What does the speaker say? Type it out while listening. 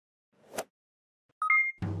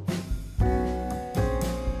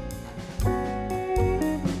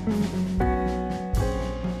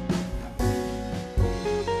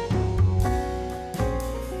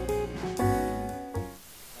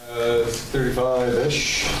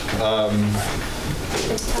5:45-ish.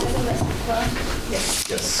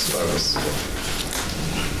 Yes, I was.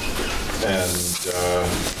 And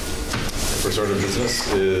first order of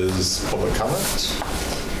business is public comment.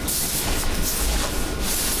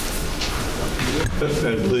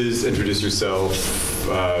 And please introduce yourself.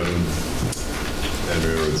 And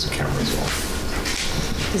remember there's a camera as well.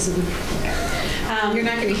 You're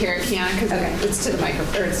not going to hear it, Kiana, because it's to the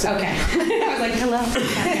microphone. Okay. I was like, hello.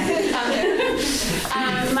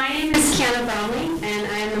 My name is Kiana Bromley, and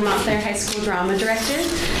I am the Montpelier High School Drama Director.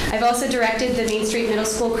 I've also directed the Main Street Middle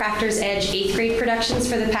School Crafters Edge 8th grade productions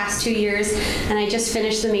for the past 2 years, and I just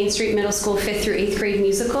finished the Main Street Middle School 5th through 8th grade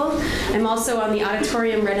musical. I'm also on the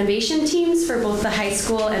auditorium renovation teams for both the high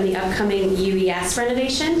school and the upcoming UES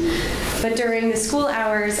renovation. But during the school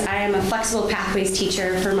hours, I am a flexible pathways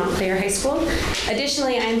teacher for Montpelier High School.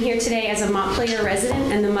 Additionally, I'm here today as a Montpelier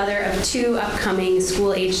resident and the mother of 2 upcoming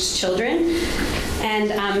school-aged children.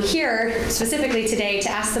 And I'm here specifically today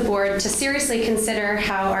to ask the board to seriously consider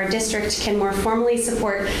how our district can more formally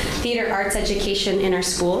support theater arts education in our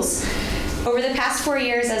schools. Over the past 4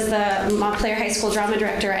 years as the Montpelier High School Drama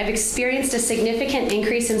Director, I've experienced a significant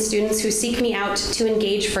increase in students who seek me out to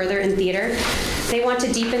engage further in theater. They want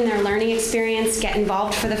to deepen their learning experience, get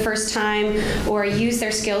involved for the first time, or use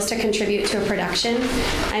their skills to contribute to a production.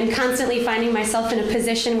 I'm constantly finding myself in a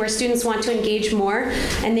position where students want to engage more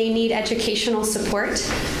and they need educational support.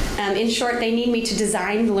 In short, they need me to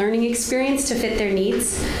design the learning experience to fit their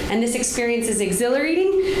needs. And this experience is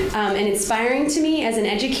exhilarating and inspiring to me as an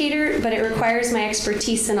educator, but it requires my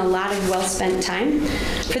expertise and a lot of well-spent time.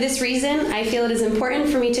 For this reason, I feel it is important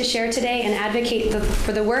for me to share today and advocate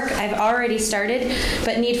for the work I've already started,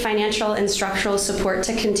 but need financial and structural support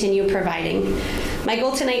to continue providing. My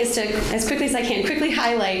goal tonight is to, as quickly as I can, quickly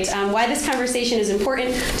highlight why this conversation is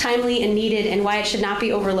important, timely, and needed, and why it should not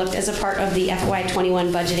be overlooked as a part of the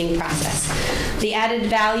FY21 budgeting process. The added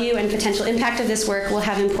value and potential impact of this work will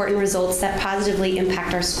have important results that positively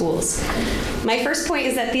impact our schools. My first point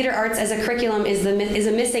is that theater arts as a curriculum is a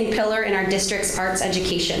missing pillar in our district's arts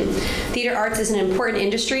education. Theater arts is an important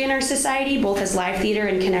industry in our society, both as live theater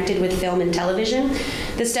and connected with film and television.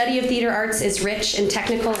 The study of theater arts is rich in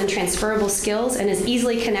technical and transferable skills and is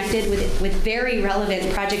easily connected with very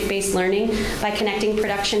relevant project-based learning by connecting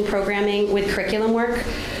production programming with curriculum work.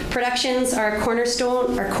 Productions are a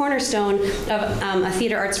cornerstone of a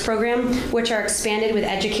theater arts program, which are expanded with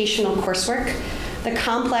educational coursework. The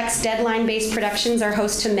complex deadline-based productions are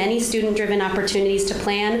host to many student-driven opportunities to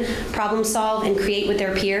plan, problem solve, and create with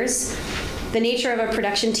their peers. The nature of a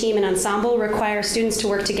production team and ensemble requires students to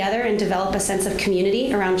work together and develop a sense of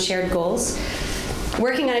community around shared goals.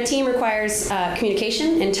 Working on a team requires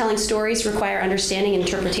communication, and telling stories require understanding and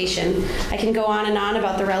interpretation. I can go on and on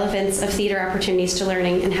about the relevance of theater opportunities to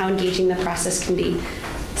learning and how engaging the process can be.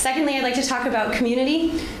 Secondly, I'd like to talk about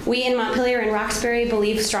community. We in Montpelier and Roxbury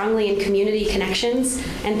believe strongly in community connections,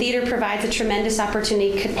 and theater provides a tremendous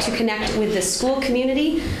opportunity to connect with the school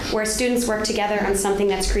community, where students work together on something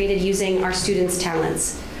that's created using our students'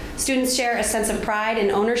 talents. Students share a sense of pride and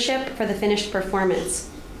ownership for the finished performance.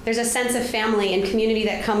 There's a sense of family and community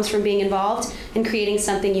that comes from being involved in creating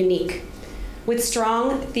something unique. With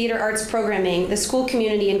strong theater arts programming, the school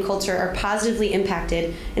community and culture are positively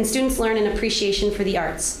impacted, and students learn an appreciation for the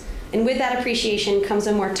arts. And with that appreciation comes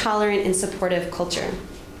a more tolerant and supportive culture.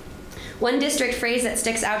 One district phrase that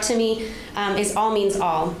sticks out to me is all means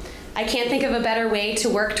all. I can't think of a better way to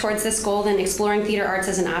work towards this goal than exploring theater arts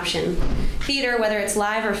as an option. Theater, whether it's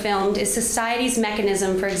live or filmed, is society's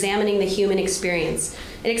mechanism for examining the human experience.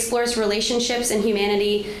 It explores relationships and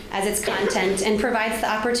humanity as its content and provides the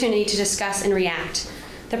opportunity to discuss and react.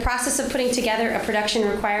 The process of putting together a production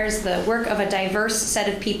requires the work of a diverse set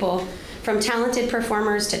of people, from talented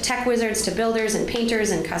performers to tech wizards to builders and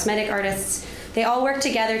painters and cosmetic artists. They all work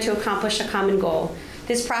together to accomplish a common goal.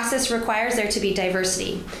 This process requires there to be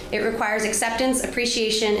diversity. It requires acceptance,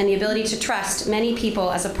 appreciation, and the ability to trust many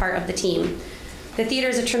people as a part of the team. The theater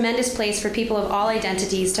is a tremendous place for people of all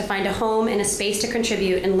identities to find a home and a space to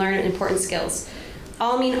contribute and learn important skills.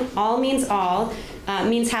 All means all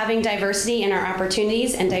means having diversity in our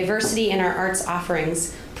opportunities and diversity in our arts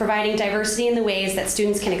offerings, providing diversity in the ways that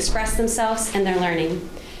students can express themselves and their learning.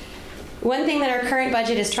 One thing that our current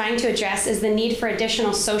budget is trying to address is the need for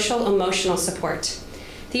additional social-emotional support.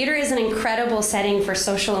 Theater is an incredible setting for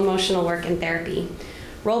social-emotional work and therapy.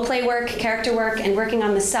 Role play work, character work, and working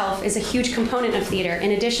on the self is a huge component of theater,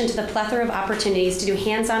 in addition to the plethora of opportunities to do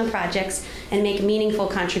hands-on projects and make meaningful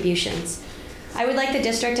contributions. I would like the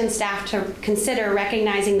district and staff to consider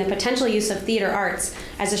recognizing the potential use of theater arts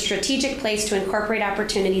as a strategic place to incorporate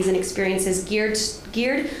opportunities and experiences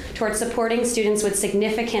geared towards supporting students with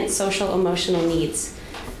significant social emotional needs.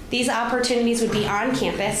 These opportunities would be on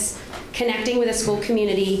campus, connecting with a school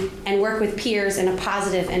community, and work with peers in a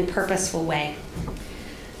positive and purposeful way.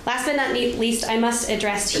 Last but not least, I must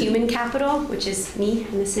address human capital, which is me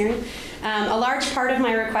in this scenario. A large part of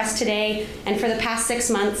my request today and for the past 6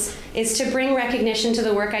 months is to bring recognition to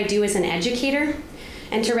the work I do as an educator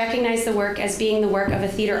and to recognize the work as being the work of a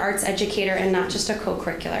theater arts educator and not just a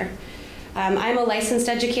co-curricular. I'm a licensed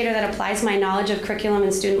educator that applies my knowledge of curriculum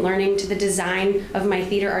and student learning to the design of my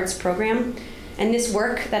theater arts program. And this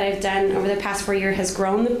work that I've done over the past 4 years has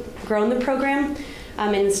grown the program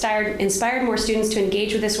and inspired more students to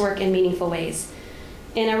engage with this work in meaningful ways.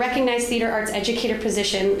 In a recognized theater arts educator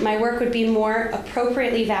position, my work would be more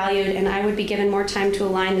appropriately valued and I would be given more time to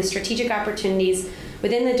align the strategic opportunities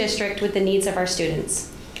within the district with the needs of our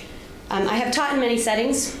students. I have taught in many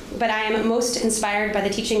settings, but I am most inspired by the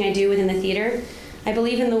teaching I do within the theater. I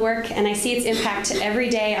believe in the work and I see its impact every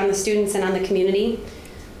day on the students and on the community.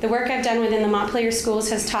 The work I've done within the Montpelier schools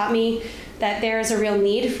has taught me that there is a real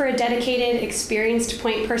need for a dedicated, experienced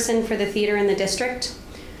point person for the theater in the district.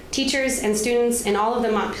 Teachers and students in all of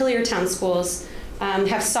the Montpelier town schools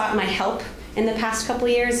have sought my help in the past couple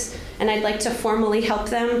years, and I'd like to formally help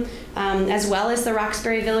them, as well as the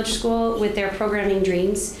Roxbury Village School with their programming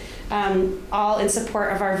dreams, all in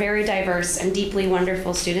support of our very diverse and deeply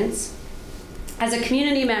wonderful students. As a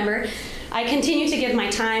community member, I continue to give my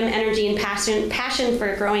time, energy, and passion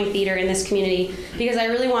for growing theater in this community because I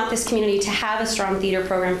really want this community to have a strong theater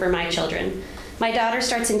program for my children. My daughter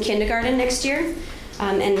starts in kindergarten next year,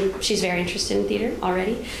 and she's very interested in theater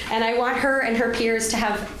already. And I want her and her peers to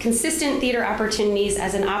have consistent theater opportunities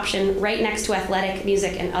as an option right next to athletic,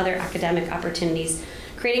 music, and other academic opportunities,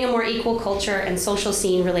 creating a more equal culture and social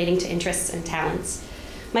scene relating to interests and talents.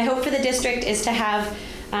 My hope for the district is to have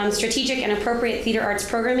strategic and appropriate theater arts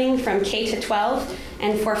programming from K to 12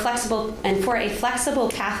 and for a flexible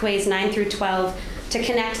pathways 9 through 12 to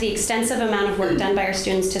connect the extensive amount of work done by our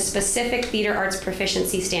students to specific theater arts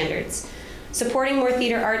proficiency standards. Supporting more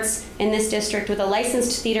theater arts in this district with a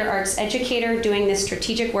licensed theater arts educator doing this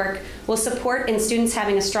strategic work will support in students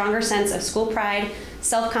having a stronger sense of school pride,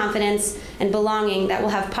 self-confidence, and belonging that will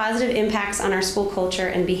have positive impacts on our school culture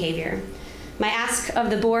and behavior. My ask of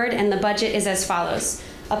the board and the budget is as follows.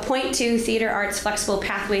 A .2 theater arts flexible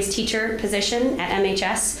pathways teacher position at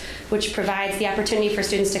MHS, which provides the opportunity for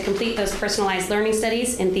students to complete those personalized learning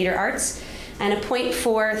studies in theater arts, and a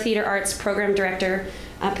 .4 theater arts program director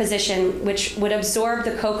position, which would absorb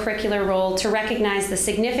the co-curricular role to recognize the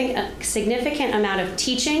significant amount of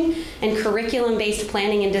teaching and curriculum-based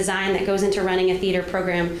planning and design that goes into running a theater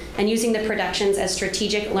program and using the productions as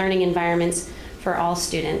strategic learning environments for all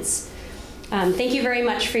students. Thank you very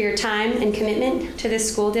much for your time and commitment to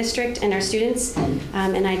this school district and our students,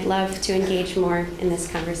 and I'd love to engage more in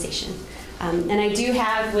this conversation. And I do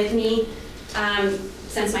have with me,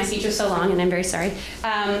 since my speech was so long, and I'm very sorry,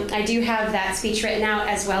 I do have that speech written out,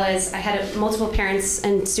 as well as I had multiple parents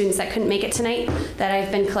and students that couldn't make it tonight that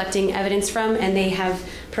I've been collecting evidence from, and they have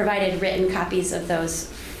provided written copies of those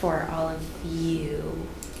for all of you.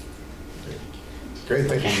 Great,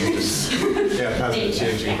 thank you. Just, yeah, pass it to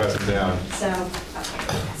you, you can pass it down. So,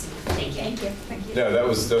 okay, thank you. Thank you. Thank you. No, that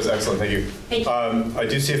was excellent, thank you. Thank you. I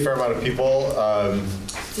do see a fair amount of people.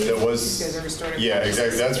 That was, yeah,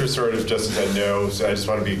 exactly. That's restorative justice. I know, so I just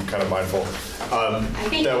want to be kind of mindful. I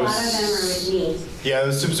think a lot of them are with me. Yeah, it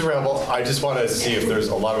was super helpful. I just want to see if there's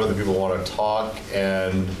a lot of other people who want to talk,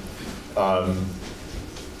 and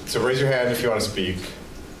so raise your hand if you want to speak.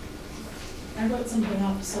 I wrote something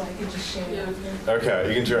up so I can just share it. Okay,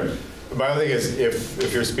 you can share. My other thing is,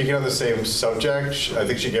 if you're speaking on the same subject, I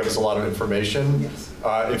think she gave us a lot of information. Yes.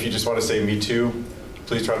 If you just want to say me too,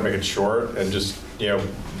 please try to make it short and just,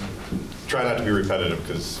 try not to be repetitive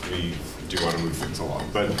because we do want to move things along.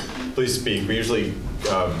 But please speak. We usually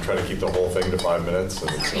try to keep the whole thing to 5 minutes,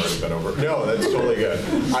 and it's already been over. No, that's totally good.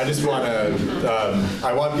 I just want to,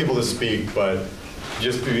 I want people to speak, but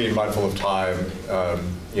just be mindful of time.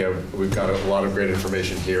 We've got a lot of great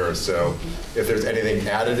information here, so if there's anything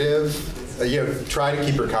additive, try to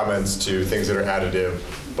keep your comments to things that are additive,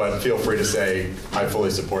 but feel free to say, I fully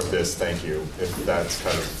support this, thank you, if that's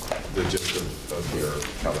kind of the gist of your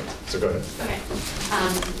comment. So go ahead.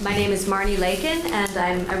 Okay. My name is Marnie Lakin, and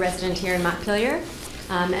I'm a resident here in Montpelier.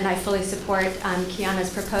 And I fully support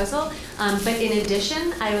Kiana's proposal. But in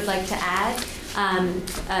addition, I would like to add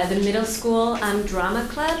The middle school drama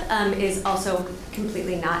club is also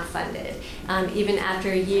completely not funded. Even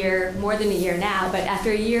after a year, more than a year now, but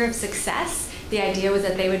after a year of success, the idea was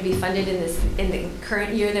that they would be funded in the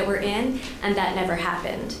current year that we're in, and that never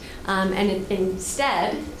happened.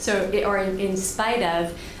 Instead, in spite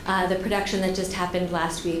of, the production that just happened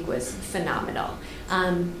last week was phenomenal.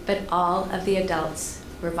 But all of the adults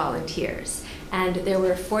were volunteers. And there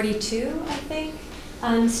were 42, I think,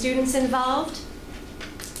 students involved.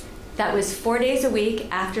 That was 4 days a week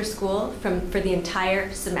after school for the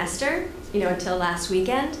entire semester, until last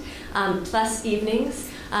weekend, plus evenings.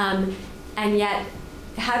 And yet,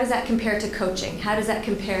 how does that compare to coaching? How does that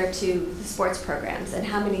compare to the sports programs? And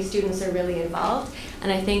how many students are really involved?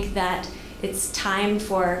 And I think that it's time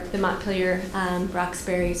for the Montpelier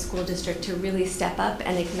Roxbury School District to really step up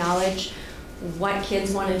and acknowledge what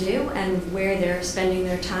kids want to do and where they're spending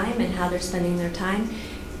their time and how they're spending their time.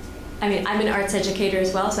 I mean, I'm an arts educator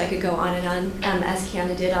as well, so I could go on and on, as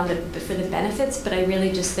Kiana did, for the benefits, but I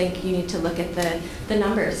really just think you need to look at the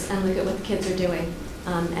numbers and look at what the kids are doing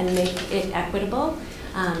and make it equitable,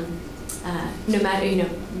 no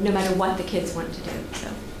matter what the kids want to do. So,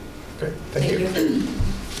 okay, thank you.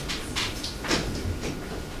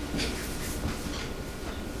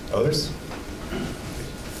 Others?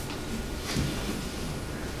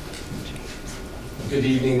 Good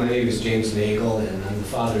evening, my name is James Nagel, and I'm the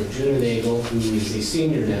father of Juna Nagel, who is a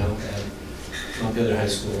senior now at Montpelier High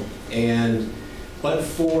School. But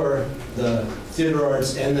for the theater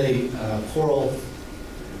arts and the choral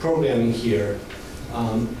programming here,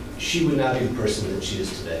 she would not be the person that she is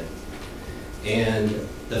today. And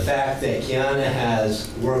the fact that Kiana has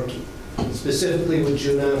worked specifically with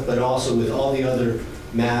Juna, but also with all the other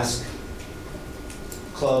mask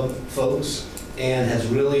club folks, and has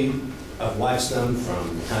really, I've watched them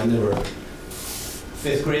from the time they were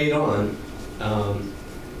 5th grade on.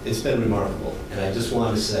 It's been remarkable, and I just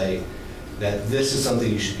want to say that this is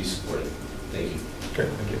something you should be supporting. Thank you. Okay,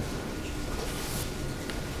 thank you.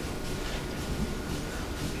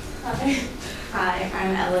 Hi,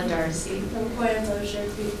 I'm Ella Darcy. From point of closure,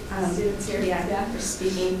 students here. Yeah, for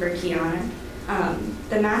speaking for Kiana.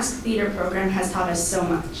 The mask theater program has taught us so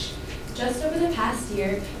much. Just over the past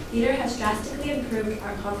year, theater has drastically improved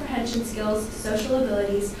our comprehension skills, social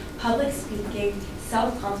abilities, public speaking,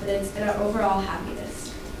 self-confidence, and our overall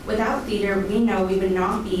happiness. Without theater, we know we would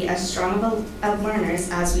not be as strong of learners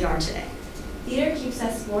as we are today. Theater keeps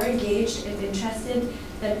us more engaged and interested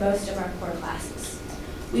than most of our core classes.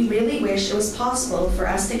 We really wish it was possible for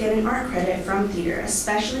us to get an art credit from theater,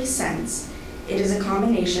 especially since it is a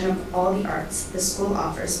combination of all the arts the school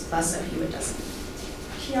offers, plus a few it doesn't.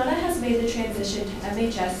 Kiana has made the transition to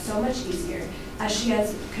MHS so much easier, as she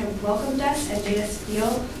has welcomed us and made us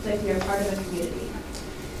feel like we are part of a community.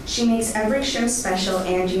 She makes every show special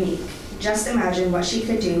and unique. Just imagine what she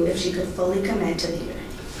could do if she could fully commit to theater.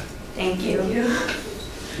 Thank you. Thank you.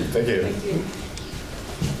 Thank you. Thank you.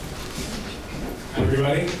 Hi,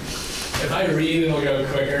 everybody. If I read, it'll go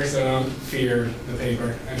quicker, so don't fear the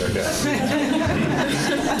paper. Okay.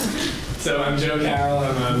 So I'm Joe Carroll.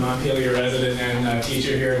 I'm a Montpelier resident and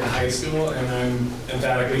teacher here at the high school, and I'm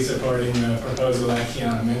emphatically supporting the proposal that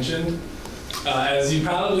Kiana mentioned. As you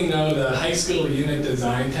probably know, the high school unit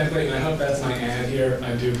design template, and I hope that's my ad here.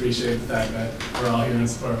 I do appreciate the fact that we're all here in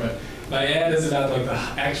support, but my ad is about like the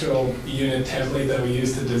actual unit template that we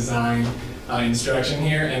use to design instruction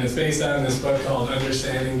here, and it's based on this book called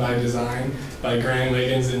Understanding by Design by Graham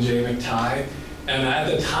Wiggins and Jay McTighe. And at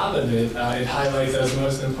the top of it, it highlights as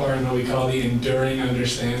most important what we call the enduring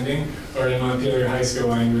understanding, or in Montpelier High School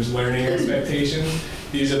language, learning expectations.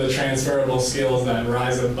 These are the transferable skills that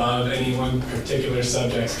rise above any one particular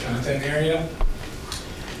subject's content area.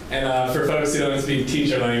 And for folks who don't speak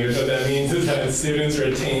teacher language, what that means is that students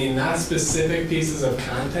retain not specific pieces of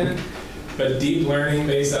content, but deep learning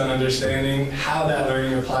based on understanding how that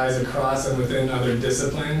learning applies across and within other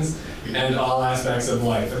disciplines and all aspects of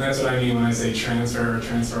life. And that's what I mean when I say transfer or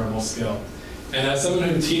transferable skill. And as someone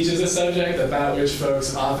who teaches a subject about which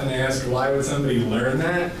folks often ask, why would somebody learn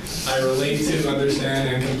that? I relate to, understand,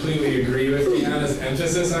 and completely agree with Kiana's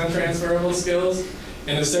emphasis on transferable skills.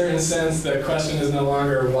 In a certain sense, the question is no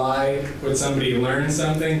longer why would somebody learn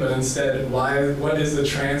something, but instead, what is the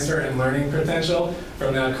transfer and learning potential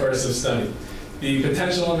from that course of study? The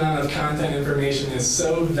potential amount of content information is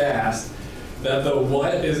so vast that the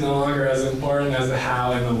what is no longer as important as the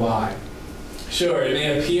how and the why. Sure, it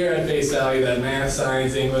may appear at face value that math,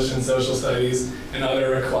 science, English, and social studies and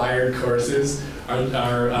other required courses are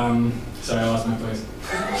sorry, I lost my place.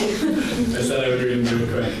 I said I would read them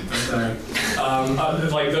really quick. I'm sorry.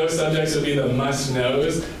 Like those subjects would be the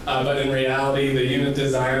must-knows, but in reality, the unit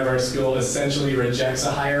design of our school essentially rejects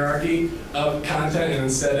a hierarchy of content and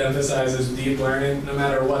instead emphasizes deep learning no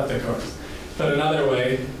matter what the course. Put another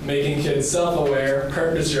way, making kids self-aware,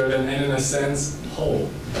 purpose-driven, and in a sense, whole.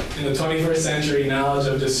 In the 21st century, knowledge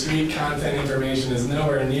of discrete content information is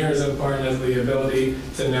nowhere near as important as the ability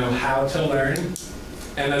to know how to learn,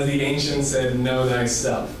 and as the ancients said, know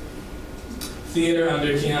thyself. Theater,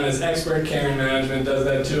 under Kiana's expert care and management, does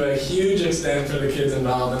that to a huge extent for the kids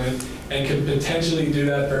involved in it, and could potentially do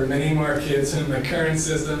that for many more kids whom the current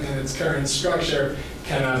system and its current structure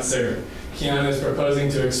cannot serve. Kiana is proposing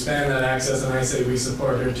to expand that access, and I say we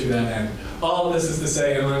support her to that end. All of this is to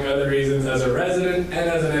say, among other reasons, as a resident and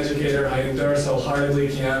as an educator, I endorse wholeheartedly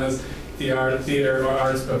Kiana's theater or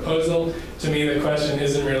arts proposal. To me, the question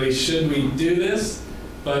isn't really, should we do this?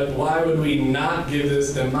 But why would we not give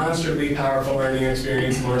this demonstrably powerful learning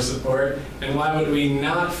experience more support? And why would we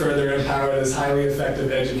not further empower this highly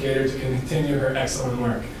effective educator to continue her excellent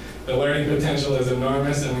work? The learning potential is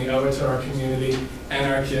enormous, and we owe it to our community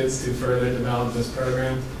and our kids to further develop this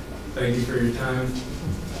program. Thank you for your time.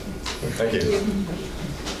 Thank you. I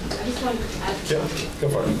just want to add. Yeah, go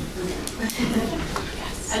for it.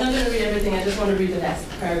 I'm not going to read everything. I just want to read the last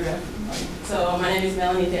paragraph. So my name is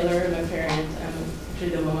Melanie Taylor. I'm a parent. I'm actually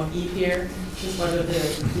the mom of Eve here. She's part of the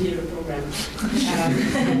theater program.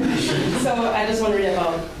 So I just want to read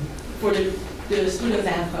about for the students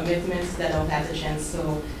that have commitments that don't have the chance.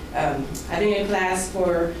 So having a class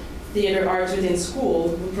for theater arts within school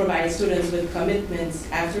will provide students with commitments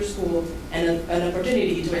after school and an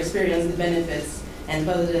opportunity to experience the benefits and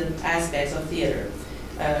positive aspects of theater.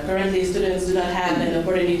 Currently, students do not have an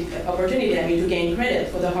opportunity to gain credit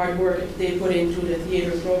for the hard work they put into the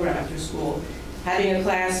theater program after school. Having a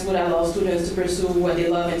class would allow students to pursue what they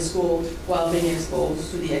love in school while being exposed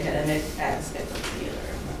to the academic aspect of theater.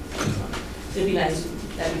 So it'd be nice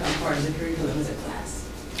that become part of the curriculum as a class.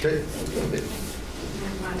 Great.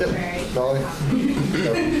 Montpelier. Molly?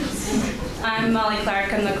 I'm Molly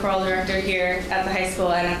Clark. I'm the choral director here at the high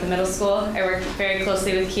school and at the middle school. I work very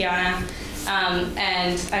closely with Kiana,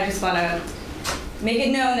 and I just want to make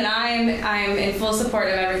it known that I'm in full support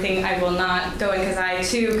of everything. I will not go in because I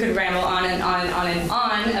too could ramble on and on and on and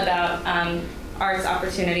on about arts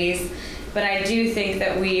opportunities, but I do think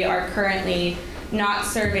that we are currently not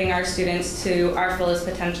serving our students to our fullest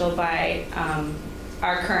potential by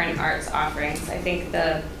our current arts offerings. I think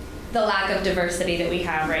the lack of diversity that we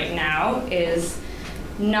have right now is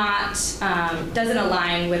not doesn't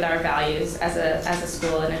align with our values as a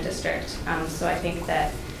school and a district. So I think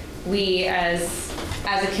that we as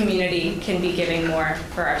a community can be giving more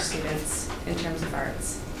for our students in terms of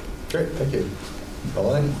arts. Great, thank you.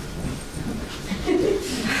 Melanie?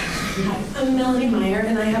 Hi, I'm Melanie Meyer,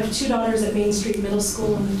 and I have two daughters at Main Street Middle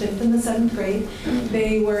School in the 5th and the 7th grade.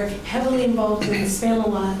 They were heavily involved in the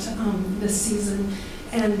Span-A-Lot this season,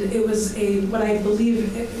 and it was what I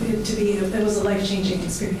believe it to be, it was a life-changing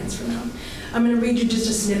experience for them. I'm going to read you just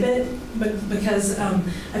a snippet, but because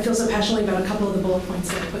I feel so passionately about a couple of the bullet points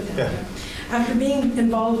that I put down there. After being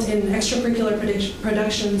involved in extracurricular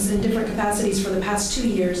productions in different capacities for the past 2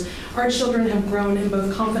 years, our children have grown in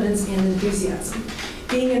both confidence and enthusiasm.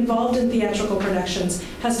 Being involved in theatrical productions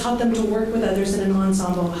has taught them to work with others in an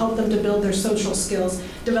ensemble, helped them to build their social skills,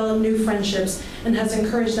 develop new friendships, and has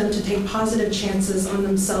encouraged them to take positive chances on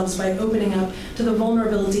themselves by opening up to the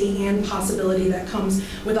vulnerability and possibility that comes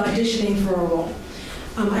with auditioning for a role.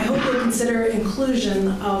 I hope you'll consider inclusion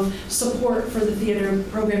of support for the theater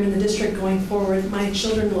program in the district going forward. My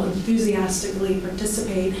children will enthusiastically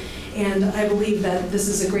participate, and I believe that this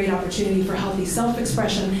is a great opportunity for healthy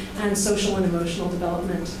self-expression and social and emotional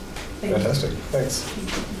development. Thank Fantastic. you. Thanks.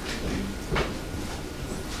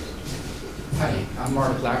 Hi, I'm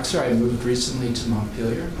Mark Laxer. I moved recently to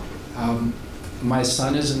Montpelier. My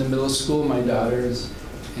son is in the middle school. My daughter is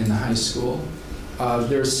in the high school.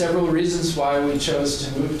 There are several reasons why we chose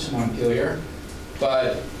to move to Montpelier,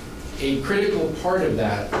 but a critical part of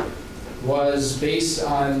that was based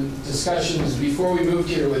on discussions before we moved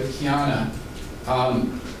here with Kiana.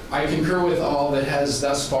 I concur with all that has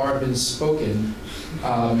thus far been spoken.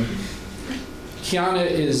 Kiana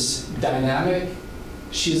is dynamic.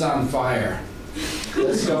 She's on fire.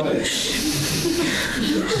 Let's go with it.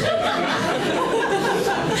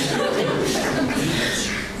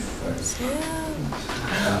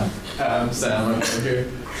 I'm Sam, I'm over here.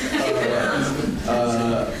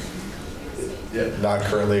 Yeah. Not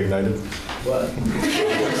currently ignited. What?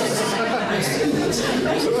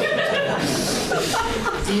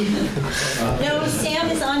 No, Sam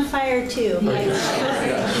is on fire too. I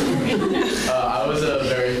was a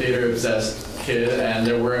very theater obsessed kid, and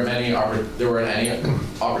there weren't any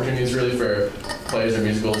opportunities really for plays or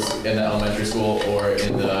musicals in the elementary school or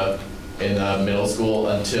in the middle school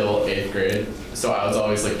until 8th grade. So I was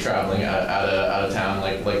always like traveling out of town,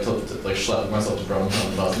 like schlepping myself to Burlington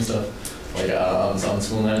on the bus and stuff, like on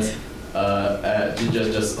school nights,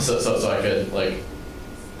 just so I could like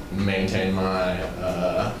maintain my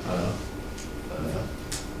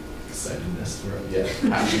excitedness,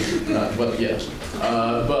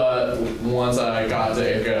 but once I got to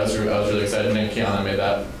 8th grade, I was really excited, and Kiana made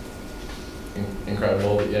that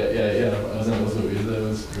incredible. Yeah. I was in those movies. It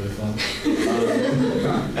was really fun.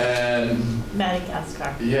 And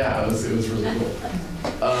Madagascar. Yeah, it was really cool.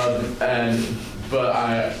 But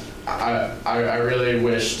I really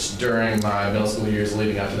wished during my middle school years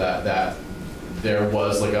leading up to that there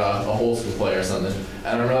was like a whole school play or something.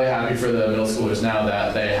 And I'm really happy for the middle schoolers now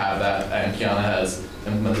that they have that, and Kiana has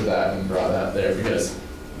implemented that and brought that there, because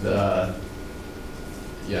that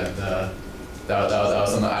was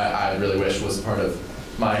something I really wish was part of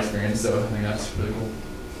my experience. So I think that's really cool.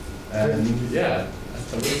 And yeah.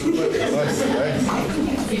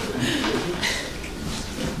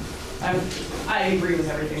 I agree with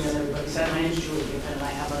everything that everybody said. My name is Julie Giffen, and I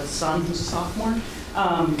have a son who's a sophomore.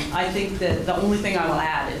 I think that the only thing I will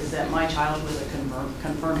add is that my child was a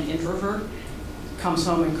confirmed introvert, comes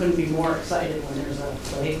home and couldn't be more excited when there's a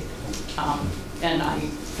play, and I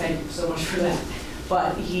thank you so much for that.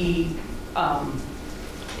 But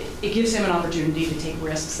it gives him an opportunity to take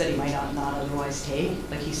risks that he might not otherwise take.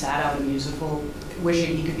 Like, he sat out a musical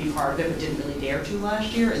wishing he could be part of it, but didn't really dare to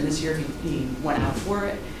last year, and this year he went out for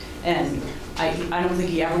it. And I don't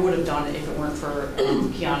think he ever would have done it if it weren't for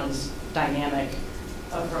Kiana's dynamic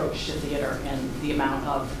approach to theater and the amount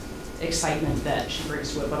of excitement that she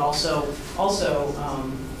brings to it, but also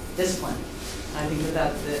discipline. I think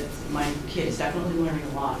that my kid is definitely learning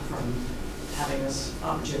a lot from having this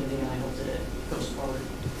opportunity, and I hope that it goes forward.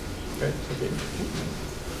 Okay, thank you.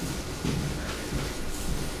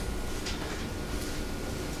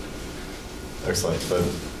 Excellent. But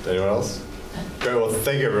anyone else? Great. Well,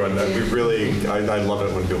 thank you, everyone. I love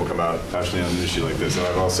it when people come out passionate on an issue like this. And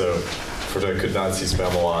I've also, I could not see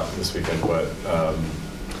Spam a lot this weekend, but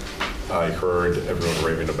I heard everyone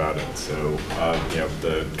raving about it. So,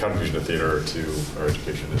 the contribution of theater to our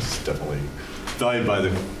education is definitely valued by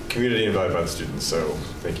the community and valued by the students. So,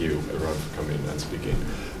 thank you, everyone, for coming and speaking.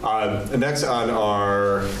 Next on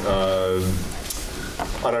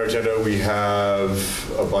our agenda, we have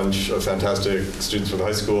a bunch of fantastic students from the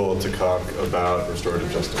high school to talk about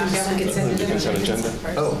restorative justice. Consent agenda.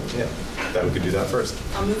 Oh, yeah. That we could do that first.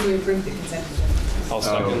 I'll move we approve the consent agenda. I'll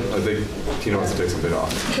second. I think Tina wants to take something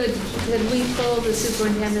off. Could we pull the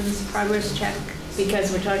superintendent's progress check,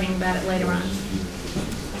 because we're talking about it later on?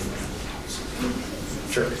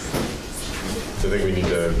 Sure. So I think we need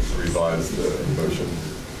to revise the motion.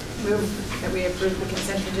 Move that we approve the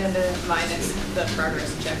consent agenda minus the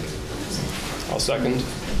progress check. I'll second.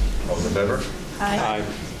 All those in favor? Aye.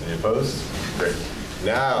 Any opposed? Great.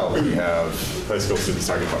 Now we have high school students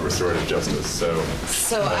talking about restorative justice. So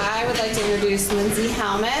I would like to introduce Lindsay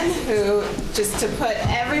Hellman, who, just to put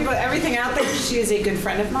everything out there, she is a good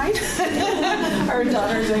friend of mine. Our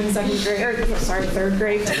daughters are in third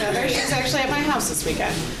grade together. She's actually at my house this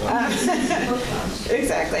weekend.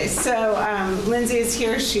 Exactly. So Lindsay is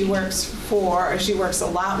here. She works a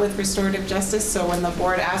lot with restorative justice. So when the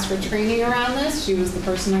board asked for training around this, she was the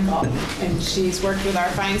person I called. And she's worked with our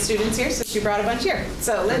fine students here, so she brought a bunch here.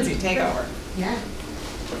 So Lindsay, take over. Yeah.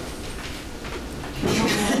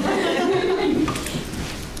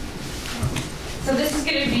 So this is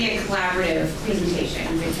going to be a collaborative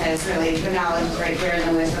presentation, because really the knowledge is right here and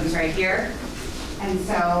the wisdom's right here. And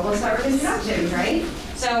so we'll start with introductions, right?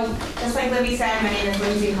 So just like Libby said, my name is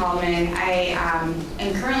Lindsay Hallman. I am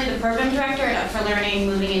currently the program director at Up for Learning,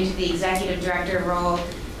 moving into the executive director role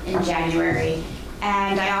in January.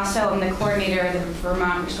 And I also am the coordinator of the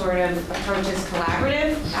Vermont Restorative Approaches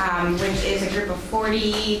Collaborative, which is a group of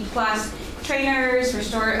 40+ trainers,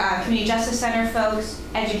 community justice center folks,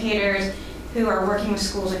 educators, who are working with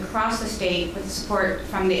schools across the state with support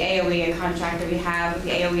from the AOE, a contract that we have with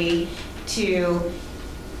the AOE to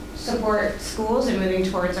support schools in moving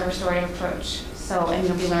towards a restorative approach. And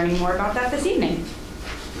you'll be learning more about that this evening.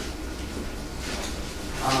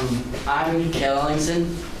 I'm Kel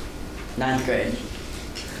Ellingson, 9th grade.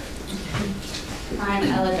 I'm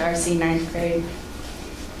Ella Darcy, 9th grade.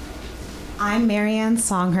 I'm Marianne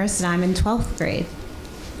Songhurst, and I'm in 12th grade.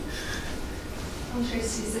 I'm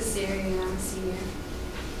Tracy Cesari, and I'm a senior.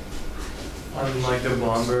 I'm Micah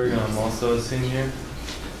Blomberg, and I'm also a senior.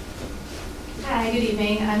 Hi, good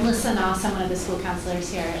evening. I'm Lisa Noss. I'm one of the school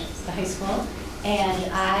counselors here at the high school.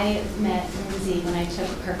 And I met Lindsay when I took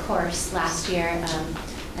her course last year.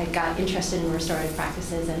 I got interested in restorative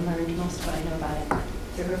practices and learned most of what I know about it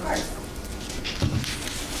through her course.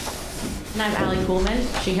 And I'm Allie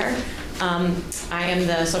Kuhlman, she, her. I am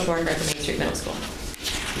the social worker at the Main Street Middle School.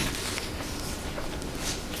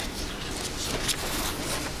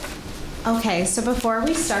 Okay, so before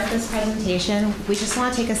we start this presentation, we just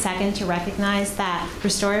want to take a second to recognize that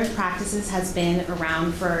restorative practices has been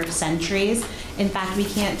around for centuries. In fact, we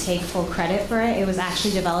can't take full credit for it. It was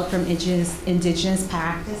actually developed from indigenous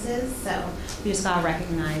practices, so we just gotta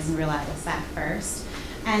recognize and realize that first.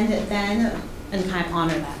 And kind of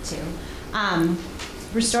honor that too.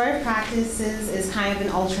 Restorative practices is kind of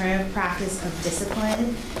an alternative practice of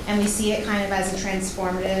discipline, and we see it kind of as a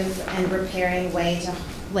transformative and repairing way to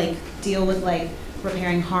deal with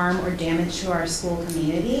repairing harm or damage to our school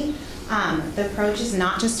community. The approach is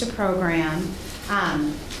not just a program,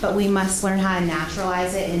 but we must learn how to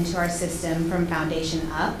naturalize it into our system from foundation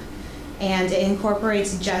up. And it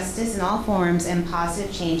incorporates justice in all forms and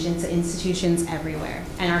positive change into institutions everywhere.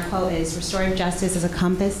 And our quote is, restorative justice is a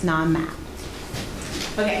compass, not a map.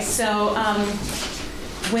 Okay, so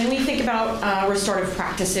when we think about restorative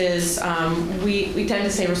practices, we tend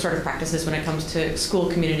to say restorative practices when it comes to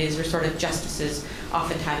school communities. Restorative justice is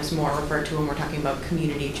oftentimes more referred to when we're talking about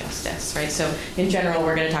community justice, right? So in general,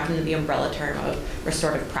 we're going to talk into the umbrella term of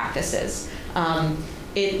restorative practices.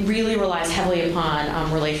 It really relies heavily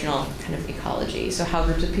upon relational kind of ecology, so how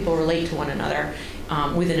groups of people relate to one another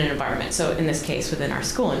within an environment. So in this case, within our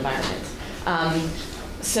school environment.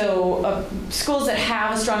 Schools that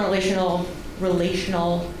have a strong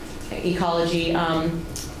relational ecology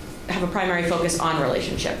have a primary focus on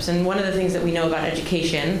relationships. And one of the things that we know about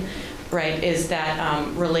education, right, is that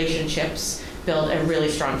relationships build a really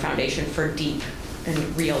strong foundation for deep and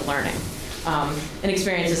real learning and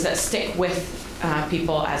experiences that stick with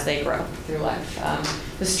people as they grow through life.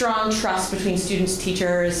 The strong trust between students,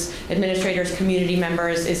 teachers, administrators, community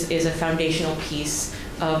members is a foundational piece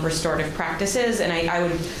of restorative practices, and I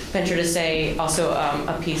would venture to say also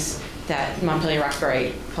a piece that Montpelier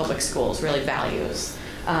Roxbury Public Schools really values.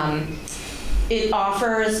 It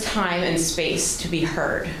offers time and space to be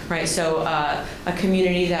heard, right? So a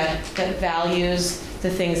community that values the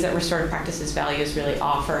things that restorative practices values really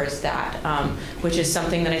offers that, which is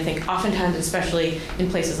something that I think oftentimes, especially in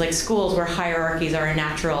places like schools where hierarchies are a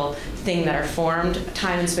natural thing that are formed,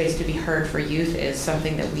 time and space to be heard for youth is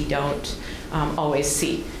something that we don't always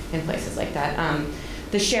see in places like that.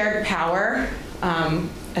 The shared power,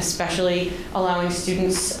 especially allowing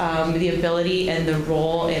students the ability and the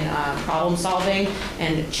role in problem solving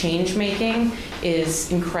and change making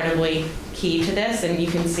is incredibly key to this, and you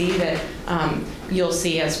can see that you'll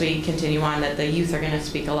see as we continue on that the youth are going to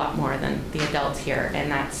speak a lot more than the adults here,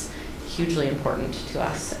 and that's hugely important to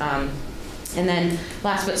us. And then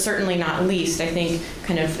last but certainly not least, I think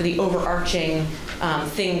kind of the overarching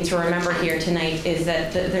thing to remember here tonight is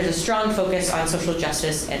that there's a strong focus on social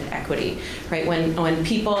justice and equity, right? When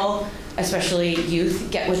people, especially youth,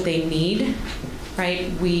 get what they need,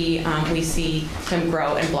 right, we see them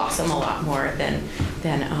grow and blossom a lot more than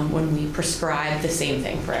when we prescribe the same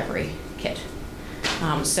thing for every kid.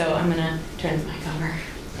 So I'm going to turn the mic over.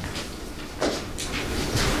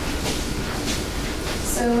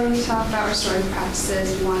 So when we talk about restorative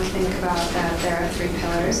practices, we want to think about that there are 3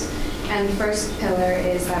 pillars. And the first pillar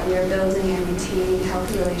is that we are building and maintaining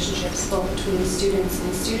healthy relationships both between students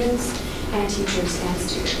and teachers and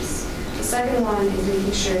students. The second one is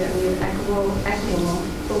making sure that we have equitable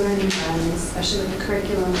learning environments, especially with the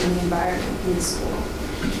curriculum and the environment in the school.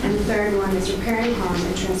 And the third one is repairing harm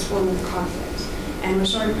and transforming the conflict. And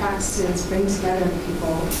restorative practices bring together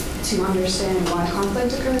people to understand why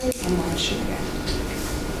conflict occurs and why it should again.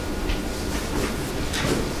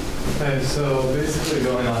 Okay, so basically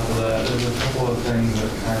going off of that, there's a couple of things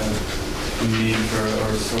that kind of we need for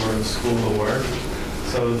our sort of school to work.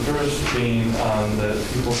 So the first being that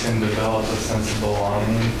people can develop a sense of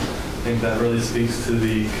belonging. I think that really speaks to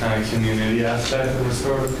the kind of community aspect of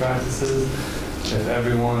restorative practices. If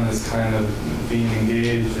everyone is kind of being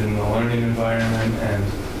engaged in the learning environment and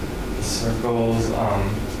the circles,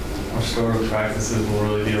 restorative practices will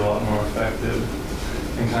really be a lot more effective.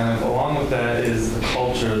 And kind of along with that is the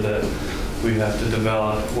culture that we have to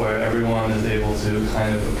develop where everyone is able to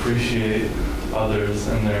kind of appreciate others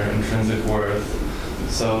and their intrinsic worth.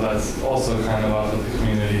 So that's also kind of off of the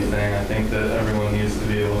community thing. I think that everyone needs to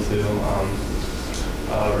be able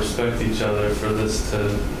to respect each other for this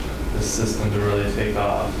system to really take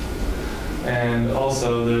off. And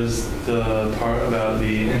also there's the part about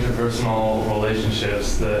the interpersonal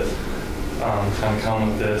relationships that kind of come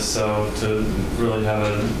with this. So to really have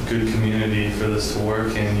a good community for this to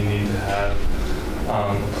work in, you need to have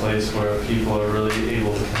a place where people are really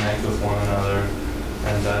able to connect with one another,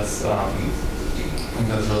 and that's I think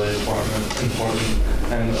that's really important.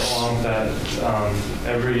 And along with that,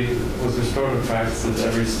 with restorative practices,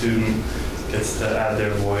 every student gets to add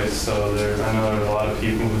their voice. So I know there are a lot of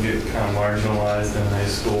people who get kind of marginalized in high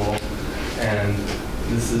school, and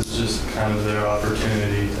this is just kind of their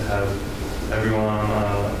opportunity to have everyone on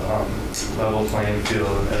a level playing field,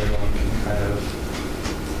 and everyone can kind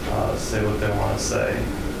of say what they want to say,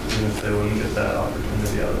 even if they wouldn't get that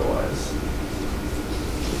opportunity otherwise.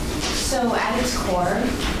 So at its core,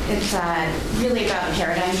 it's really about a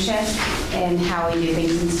paradigm shift in how we do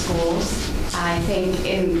things in schools. I think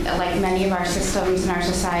in like many of our systems in our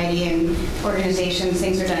society and organizations,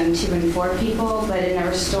 things are done in 2 and 4 people, but in a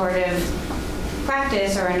restorative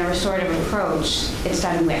practice or in a restorative approach, it's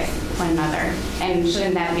done with one another. And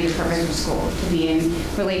shouldn't that be the purpose of school, to be in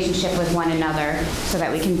relationship with one another so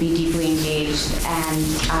that we can be deeply engaged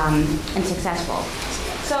and successful?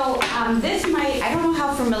 So I don't know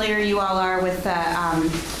how familiar you all are with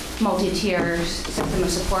the multi-tier system of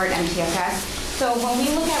support, MTSS. So when we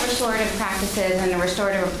look at restorative practices and the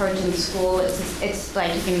restorative approach in school, it's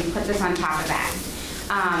like you can put this on top of that.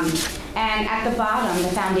 And at the bottom, the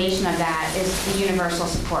foundation of that is the universal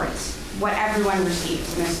supports, what everyone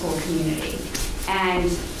receives in a school community. And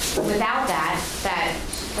without that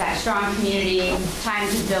strong community, time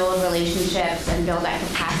to build relationships and build that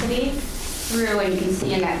capacity through, and you can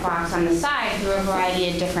see in that box on the side, through a variety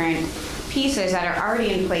of different pieces that are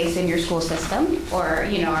already in place in your school system, or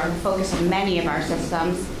are the focus of many of our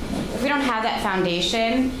systems. If we don't have that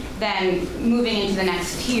foundation, then moving into the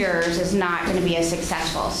next tiers is not going to be as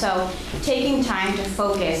successful. So taking time to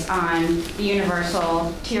focus on the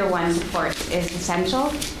universal tier 1 supports is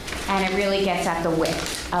essential, and it really gets at the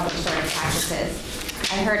width of restorative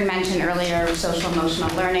practices. I heard mentioned earlier social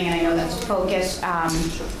emotional learning, and I know that's a focus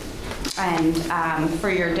for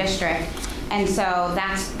your district. And so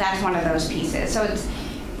that's one of those pieces. So it's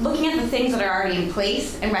looking at the things that are already in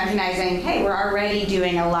place and recognizing, hey, we're already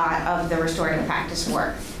doing a lot of the restorative practice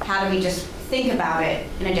work. How do we just think about it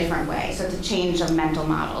in a different way? So it's a change of mental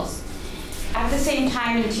models. At the same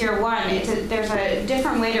time, in Tier 1, there's a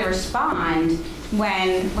different way to respond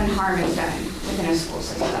when harm is done within a school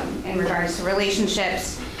system in regards to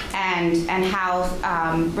relationships and how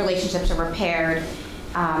relationships are repaired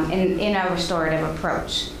in a restorative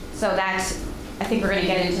approach. So I think we're going to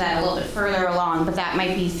get into that a little bit further along, but that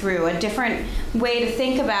might be through a different way to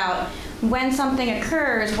think about when something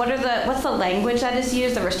occurs, what's the language that is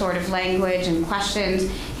used, the restorative language and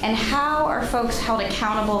questions, and how are folks held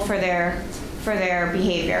accountable for their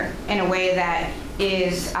behavior in a way that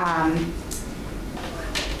is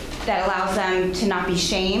that allows them to not be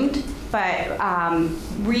shamed, but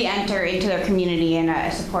re-enter into their community in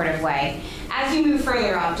a supportive way. As you move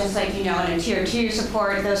further up, just like in a Tier 2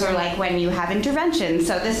 support, those are like when you have interventions.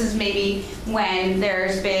 So this is maybe when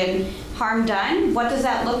there's been harm done. What does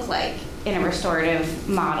that look like in a restorative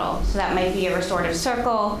model? So that might be a restorative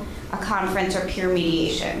circle, a conference, or peer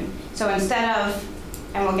mediation. So instead of,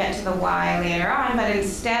 and we'll get to the why later on, but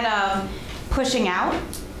instead of pushing out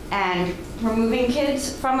and removing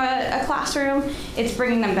kids from a classroom, it's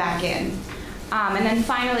bringing them back in. And then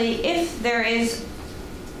finally, if there is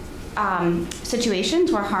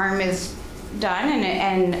situations where harm is done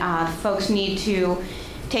and folks need to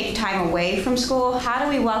take time away from school, how do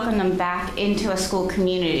we welcome them back into a school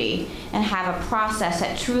community and have a process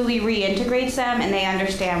that truly reintegrates them and they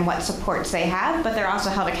understand what supports they have, but they're also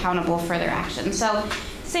held accountable for their actions. So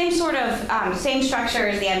same sort of, same structure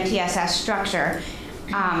as the MTSS structure,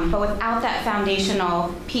 but without that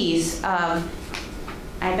foundational piece of,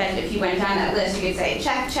 I bet if you went down that list, you could say,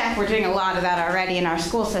 check, check, we're doing a lot of that already in our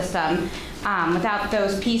school system. Without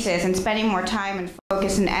those pieces and spending more time and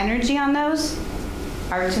focus and energy on those,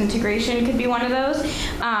 arts integration could be one of those,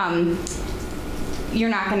 you're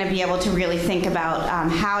not going to be able to really think about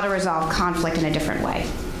how to resolve conflict in a different way.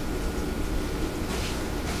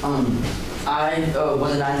 I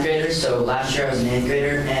was a 9th grader, so last year I was an 8th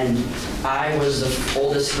grader, and I was the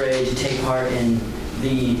oldest grade to take part in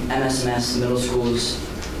the MSMS middle school's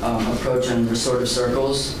approach on restorative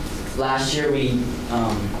circles. Last year we,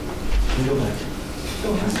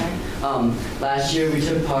 last year we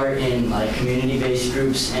took part in like community-based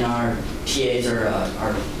groups, and our TAs are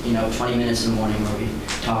 20 minutes in the morning where we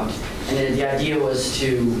talked. And the idea was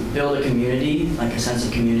to build a community, like a sense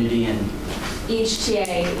of community, and each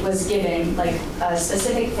TA was given like a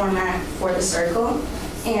specific format for the circle,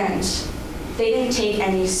 and they didn't take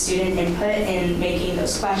any student input in making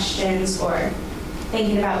those questions or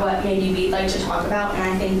thinking about what maybe we'd like to talk about, and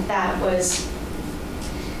I think that was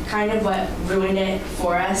kind of what ruined it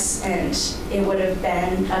for us, and it would have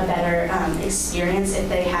been a better experience if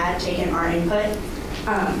they had taken our input.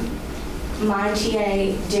 My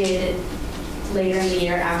TA did later in the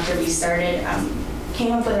year after we started,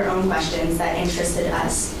 came up with their own questions that interested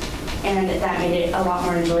us, and that made it a lot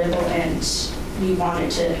more enjoyable, and we wanted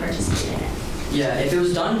to participate in it. Yeah, if it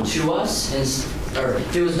was done to us, or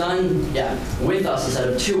if it was done, with us instead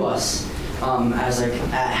of to us, as like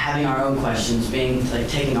having our own questions, being like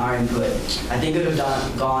taking our input, I think it would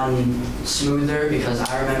have gone smoother, because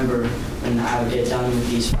I remember when I would get done with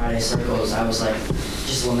these Friday circles, I was like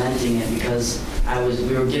just lamenting it, because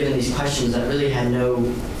we were given these questions that really had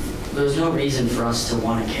there was no reason for us to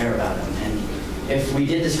want to care about them. And if we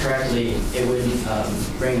did this correctly, it would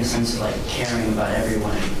bring a sense of like caring about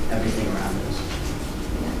everyone and everything around us.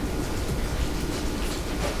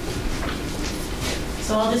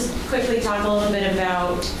 So I'll just quickly talk a little bit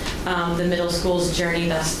about the middle school's journey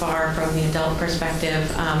thus far from the adult perspective.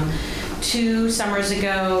 2 summers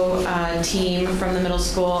ago, a team from the middle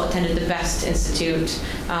school attended the BEST Institute,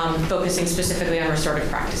 focusing specifically on restorative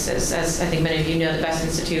practices. As I think many of you know, the BEST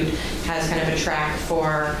Institute has kind of a track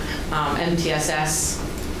for MTSS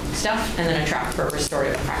stuff and then a track for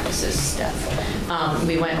restorative practices stuff.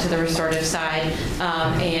 We went to the restorative side,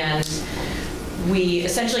 and we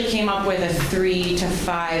essentially came up with a 3 to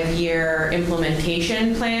 5 year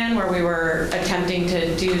implementation plan where we were attempting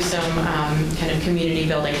to do some kind of community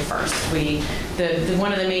building first.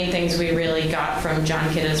 One of the main things we really got from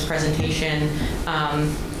John Kidda's presentation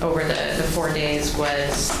over the 4 days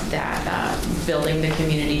was that building the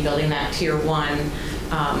community, building that tier 1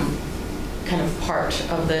 kind of part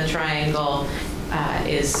of the triangle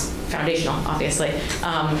is foundational, obviously,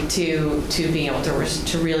 to being able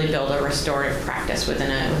to really build a restorative practice within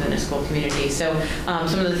a school community. So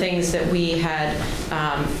some of the things that we had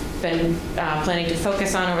been planning to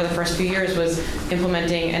focus on over the first few years was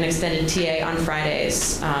implementing an extended TA on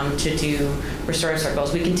Fridays to do restorative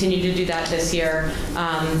circles. We continue to do that this year.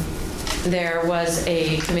 There was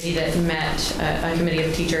a committee that met, a committee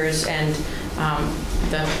of teachers, and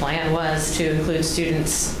the plan was to include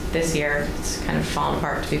students this year. It's kind of fallen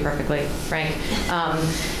apart, to be perfectly frank.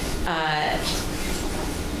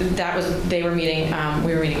 They were meeting,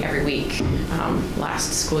 we were meeting every week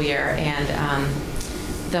last school year, and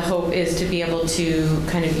the hope is to be able to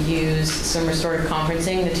kind of use some restorative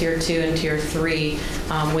conferencing, the tier 2 and tier 3,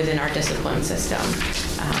 within our discipline system.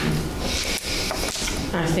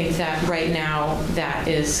 I think that right now that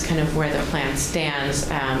is kind of where the plan stands.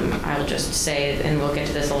 I will just say, and we'll get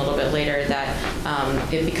to this a little bit later,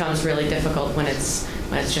 that it becomes really difficult when it's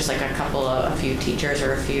just like a few teachers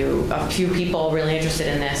or a few people really interested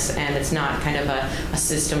in this, and it's not kind of a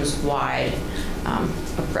systems-wide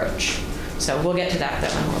approach. So we'll get to that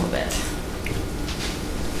though in a little bit.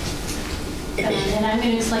 And I'm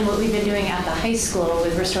going to explain what we've been doing at the high school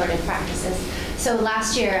with restorative practices. So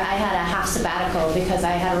last year I had a half sabbatical because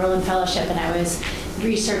I had a Roland Fellowship, and I was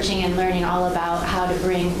researching and learning all about how to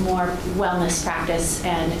bring more wellness practice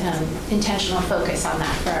and intentional focus on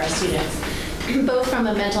that for our students, both from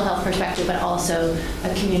a mental health perspective, but also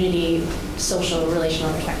a community, social,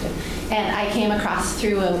 relational perspective. And I came across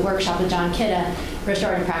through a workshop with John Kidda,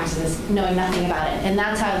 restorative practices, knowing nothing about it. And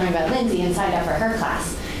that's how I learned about Lindsay and signed up for her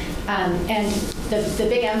class. And the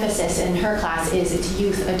big emphasis in her class is it's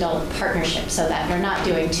youth-adult partnership, so that you're not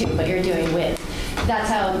doing to, but you're doing with. That's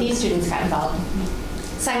how these students got involved.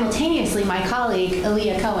 Simultaneously, my colleague,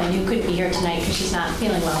 Aaliyah Cohen, who couldn't be here tonight because she's not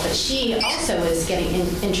feeling well, but she also was getting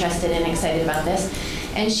interested and excited about this.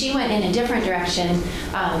 And she went in a different direction.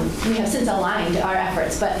 We have since aligned our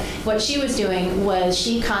efforts, but what she was doing was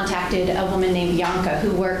she contacted a woman named Bianca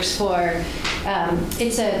who works for,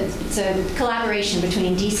 it's a collaboration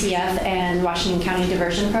between DCF and Washington County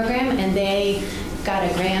Diversion Program, and they got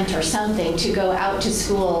a grant or something to go out to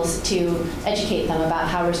schools to educate them about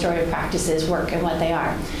how restorative practices work and what they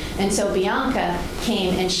are. And so Bianca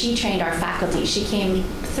came and she trained our faculty. She came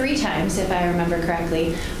 3 times, if I remember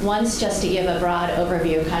correctly. Once just to give a broad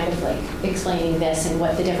overview, kind of like explaining this and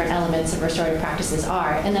what the different elements of restorative practices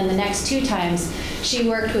are. And then the next 2 times, she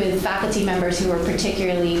worked with faculty members who were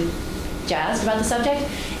particularly jazzed about the subject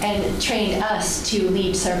and trained us to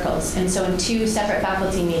lead circles. And so in 2 separate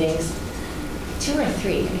faculty meetings, 2 or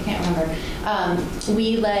 3, I can't remember,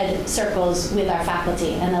 we led circles with our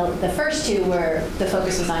faculty. And the first 2 were, the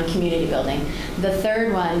focus was on community building. The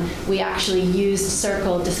third one, we actually used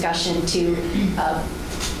circle discussion to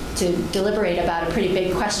to deliberate about a pretty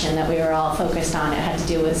big question that we were all focused on. It had to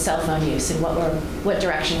do with cell phone use and what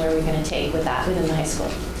direction were we going to take with that within the high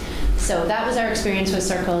school. So that was our experience with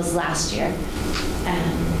circles last year,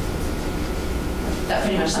 and that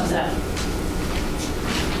pretty much sums it up.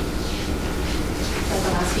 That's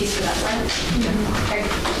the last piece of that slide.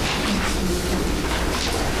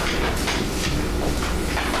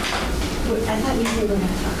 I thought we were going to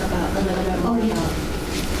talk about a little bit more about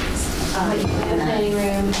the planning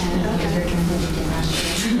room and your transition to last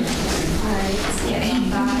year.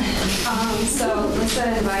 So Lisa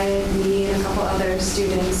invited me and a couple other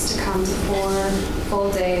students to come to 4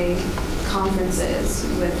 full-day conferences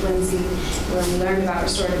with Lindsay, where we learned about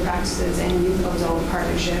restorative practices and youth-adult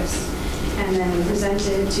partnerships. And then we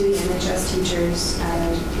presented to the NHS teachers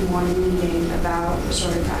at a morning meeting about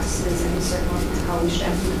restorative practices in the circle and how we should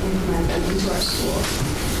implement them into our schools.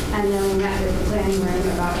 And then we met with the planning room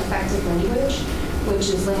about effective language, which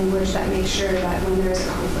is language that makes sure that when there is a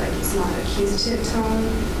conflict, it's not accusative tone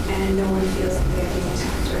and no one feels like they're being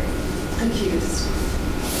attacked or accused.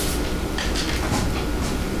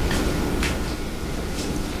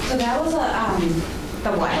 So that was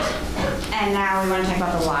the what, and now we want to talk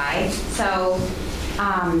about the why. So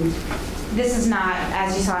this is not,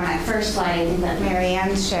 as you saw in that first slide that Mary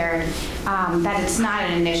Ann shared, that it's not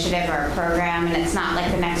an initiative or a program, and it's not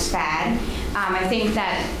like the next fad. I think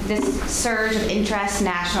that this surge of interest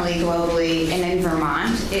nationally, globally, and in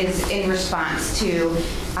Vermont is in response to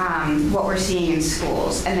what we're seeing in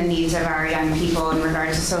schools and the needs of our young people in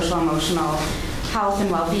regards to social, emotional health and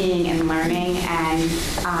well-being and learning,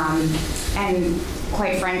 and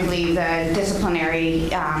quite frankly, the disciplinary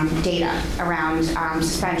data around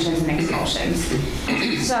suspensions and expulsions.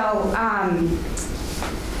 So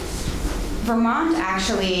Vermont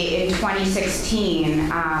actually in 2016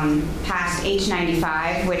 passed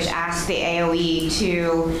H95, which asked the AOE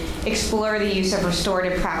to explore the use of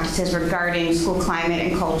restorative practices regarding school climate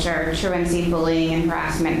and culture, truancy, bullying, and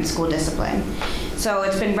harassment, and school discipline. So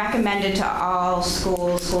it's been recommended to all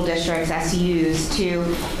schools, school districts, SUs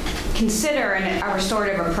to consider a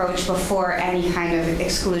restorative approach before any kind of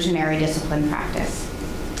exclusionary discipline practice.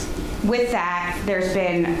 With that, there's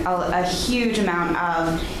been a huge amount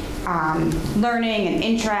of learning and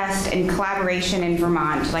interest and collaboration in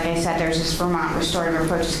Vermont. Like I said, there's this Vermont Restorative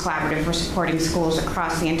Approaches Collaborative for supporting schools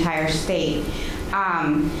across the entire state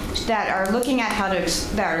that are looking at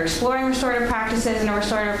that are exploring restorative practices and a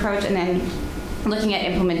restorative approach, and then looking at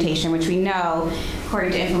implementation, which we know,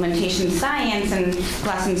 according to implementation science and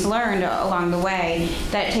lessons learned along the way,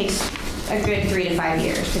 that it takes a good 3 to 5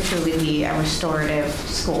 years to truly be a restorative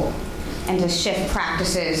school. And to shift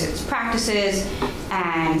practices, it's practices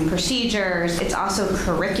and procedures, it's also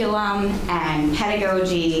curriculum and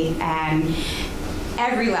pedagogy and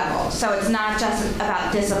every level. So it's not just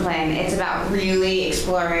about discipline, it's about really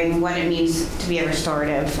exploring what it means to be a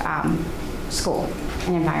restorative school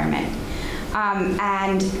and environment.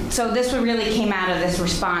 And so this really came out of this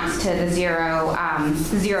response to the zero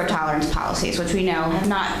tolerance policies, which we know have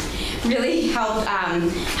not really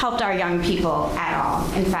helped our young people at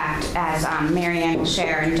all. In fact, as Mary Ann will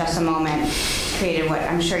share in just a moment, created what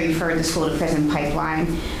I'm sure you've heard, the school to prison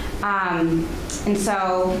pipeline. And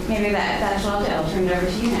so maybe that's what I'll do. I'll turn it over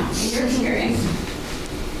to you now, your experience.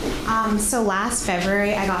 So last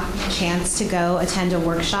February, I got a chance to go attend a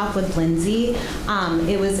workshop with Lindsay.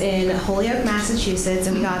 It was in Holyoke, Massachusetts,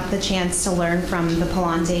 and we got the chance to learn from the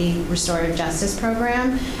Palante Restorative Justice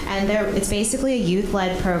Program. And it's basically a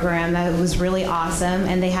youth-led program that was really awesome,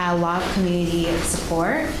 and they had a lot of community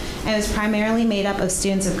support. And it was primarily made up of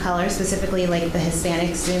students of color, specifically like the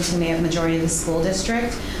Hispanic students who made up the majority of the school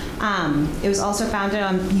district. It was also founded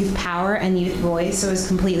on youth power and youth voice, so it was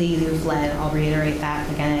completely youth-led. I'll reiterate that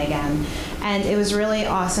again and again. And it was really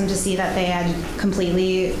awesome to see that they had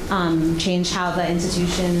completely changed how the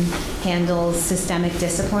institution handles systemic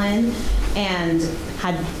discipline and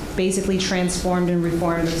had basically transformed and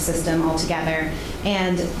reformed the system altogether.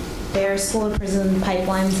 And their school to prison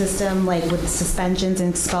pipeline system, like with suspensions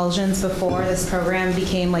and expulsions before this program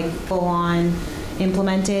became like full-on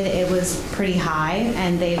implemented, it was pretty high,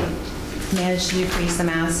 and they've managed to decrease the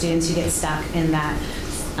amount of students who get stuck in that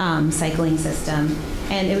cycling system.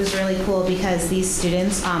 And it was really cool because these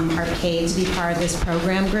students are paid to be part of this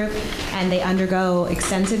program group, and they undergo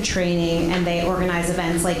extensive training, and they organize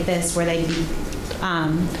events like this where they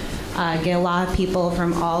get a lot of people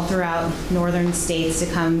from all throughout northern states to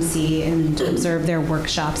come see and observe their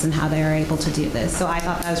workshops and how they are able to do this. So I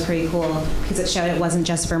thought that was pretty cool because it showed it wasn't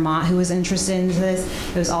just Vermont who was interested in this,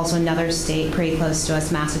 it was also another state pretty close to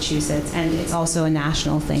us, Massachusetts, and it's also a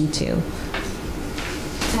national thing too.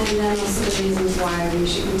 And then also the reasons why we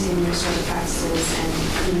should continue restorative practices and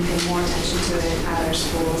even pay more attention to it at our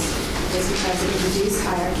schools is because it would reduce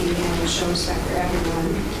hierarchy and would show respect for everyone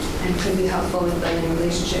and could be helpful with building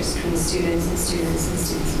relationships between students and students and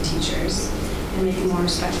students and teachers and make a more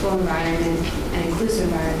respectful environment and inclusive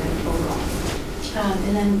environment overall.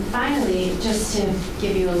 And then finally, just to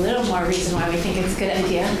give you a little more reason why we think it's a good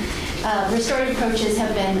idea, restorative approaches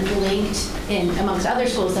have been linked amongst other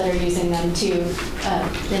schools that are using them to,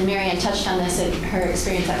 and Marianne touched on this in her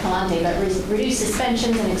experience at Palante, but reduce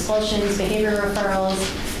suspensions and expulsions, behavior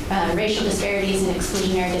referrals, racial disparities and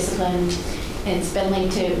exclusionary discipline. It's been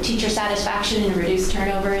linked to teacher satisfaction and reduced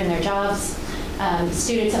turnover in their jobs.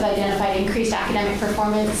 Students have identified increased academic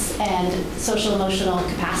performance and social emotional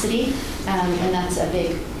capacity, and that's a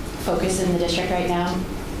big focus in the district right now.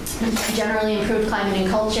 Generally improved climate and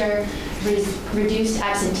culture, reduced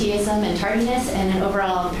absenteeism and tardiness, and an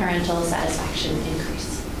overall parental satisfaction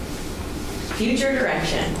increase. Future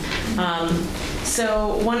direction.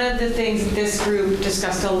 So one of the things that this group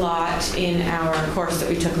discussed a lot in our course that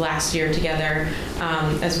we took last year together,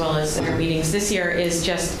 as well as in our meetings this year, is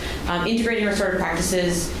just integrating restorative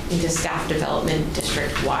practices into staff development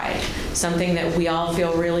district-wide. Something that we all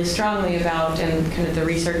feel really strongly about, and kind of the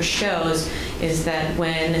research shows, is that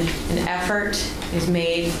when an effort is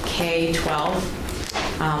made K-12,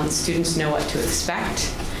 students know what to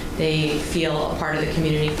expect. They feel a part of the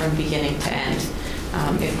community from beginning to end.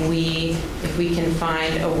 If we can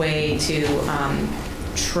find a way to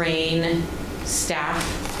train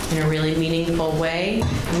staff in a really meaningful way,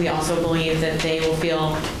 we also believe that they will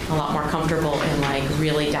feel a lot more comfortable in like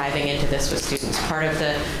really diving into this with students. Part of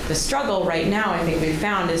the struggle right now, I think we've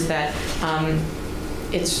found, is that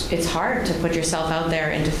it's hard to put yourself out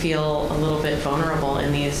there and to feel a little bit vulnerable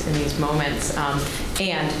in these moments,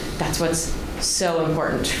 and that's what's so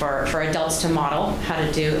important for adults to model how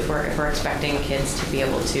to do if we're expecting kids to be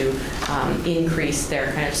able to increase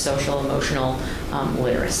their kind of social emotional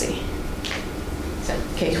literacy. So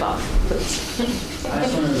K-12, please. I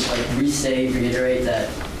just want to reiterate that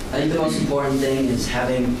I think the most important thing is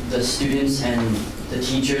having the students and the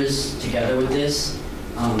teachers together with this.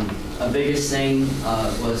 A biggest thing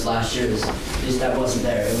was last year is that wasn't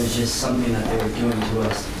there. It was just something that they were doing to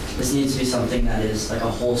us. This needs to be something that is like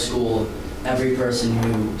a whole school. Every person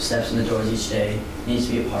who steps in the doors each day needs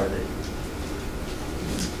to be a part of it.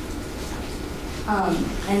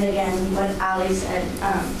 And again, what Ali said,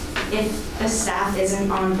 if the staff isn't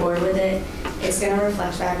on board with it, it's going to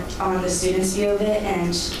reflect back on the students' view of it,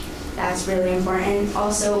 and that's really important.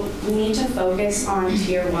 Also, we need to focus on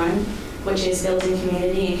Tier 1, which is building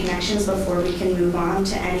community and connections before we can move on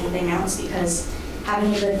to anything else, because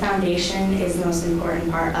having a good foundation is the most important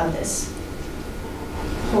part of this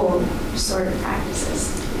whole sort of practices.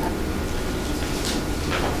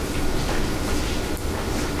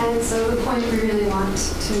 And so the point we really want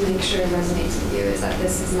to make sure resonates with you is that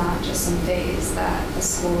this is not just some phase that the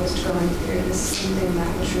school is going through. This is something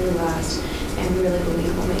that will truly last and we really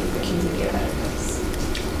believe will make the community a better place.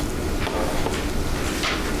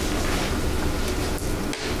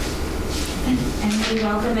 And we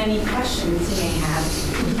welcome any questions you may have.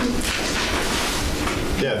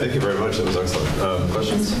 Yeah, thank you very much. That was excellent.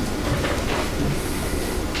 Questions?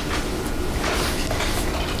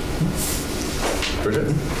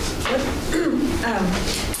 Bridget?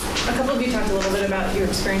 A couple of you talked a little bit about your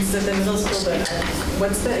experiences at the middle school, but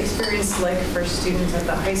what's the experience like for students at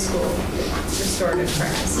the high school restorative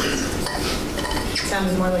practices? It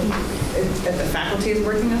sounded more like that the faculty is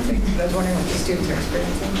working on things, but I was wondering what the students are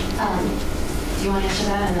experiencing. Do you want to answer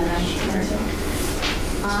that, and then I can answer?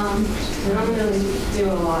 We don't really do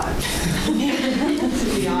a lot, to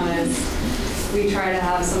be honest. We try to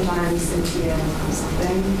have sometimes some TA on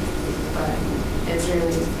something, but it's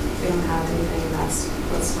really, we don't have anything, and that's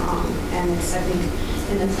what's wrong. And it's, I think,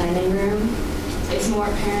 in the planning room, it's more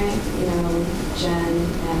apparent, you know, Jen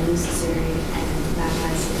and Lucy Siri and Matt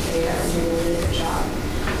Nice, they are doing a really good job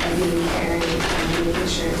of being caring and making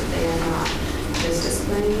sure that they are not just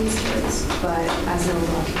disciplining these kids, but as an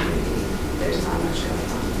overall community, there's not much going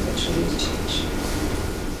on, which we need to change.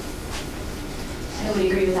 I would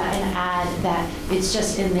agree with that and add that it's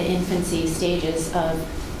just in the infancy stages of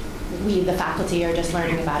we, the faculty, are just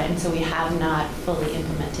learning about it, and so we have not fully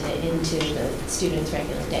implemented it into the students'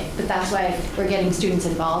 regular day. But that's why we're getting students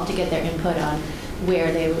involved to get their input on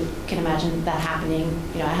where they can imagine that happening.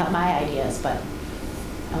 You know, I have my ideas, but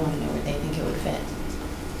I want to know where they think it would fit.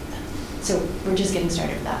 So we're just getting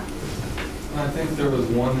started with that. I think there was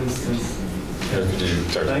one instance. Could you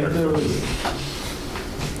start I think there was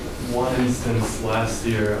one instance last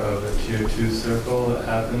year of a Tier 2 circle that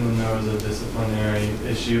happened when there was a disciplinary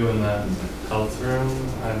issue in the health room.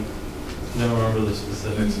 I don't remember the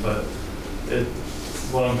specifics, but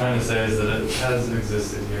what I'm trying to say is that it has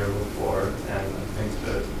existed here before, and I think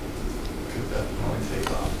that it could definitely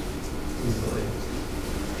take off easily.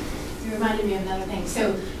 You reminded me of another thing.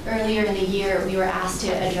 So earlier in the year, we were asked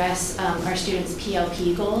to address our students'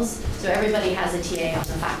 PLP goals. So everybody has a TA on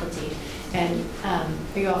the faculty. And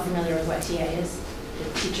are you all familiar with what TA is?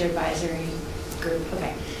 The Teacher Advisory Group?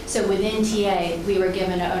 Okay. So within TA, we were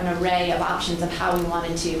given an array of options of how we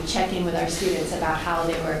wanted to check in with our students about how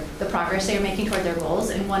they were, the progress they were making toward their goals.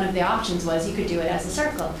 And one of the options was you could do it as a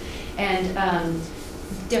circle. And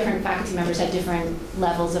different faculty members had different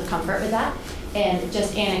levels of comfort with that. And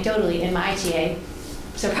just anecdotally, in my TA,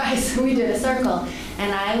 surprise, we did a circle.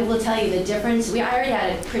 And I will tell you the difference, I already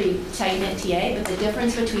had a pretty tight-knit TA, but the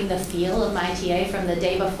difference between the feel of my TA from the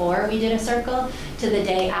day before we did a circle to the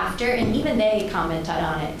day after, and even they commented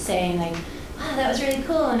on it, saying like, wow, that was really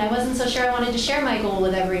cool, and I wasn't so sure I wanted to share my goal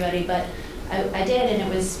with everybody, but I did, and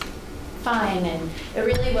it was fine, and it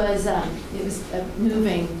really was, it was a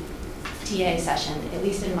moving TA session, at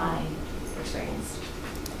least in my experience.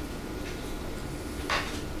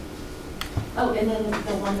 Oh, and then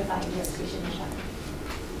the 1 to 5 years, we should mention.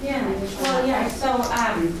 Yeah, well, yeah, so,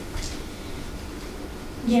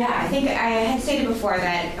 yeah, I think I had stated before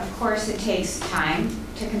that, of course, it takes time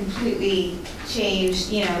to completely change,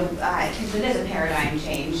 you know, because it is a paradigm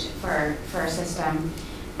change for a system.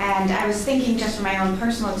 And I was thinking just from my own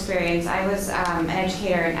personal experience, I was an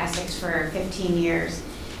educator in Essex for 15 years.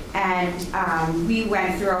 And we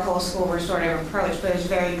went through a whole school restorative approach, but it was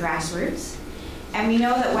very grassroots. And we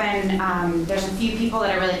know that when there's a few people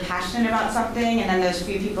that are really passionate about something and then those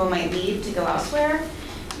few people might leave to go elsewhere,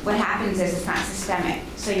 what happens is it's not systemic.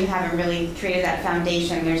 So you haven't really created that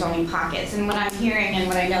foundation, there's only pockets. And what I'm hearing and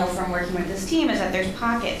what I know from working with this team is that there's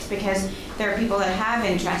pockets because there are people that have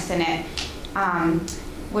interest in it.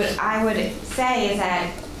 What I would say is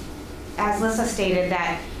that, as Lissa stated,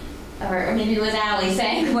 that, or maybe Liz Alley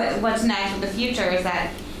saying what's next for the future is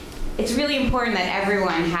that it's really important that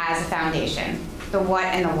everyone has a foundation. The what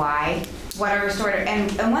and the why, what are restorative,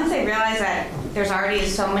 and once they realize that there's already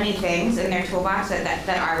so many things in their toolbox that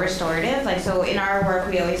are restorative, like so in our work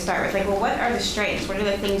we always start with like, well, what are the strengths? What are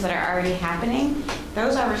the things that are already happening?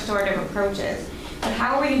 Those are restorative approaches. But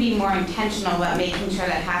how are we going to be more intentional about making sure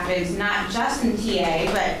that happens, not just in TA,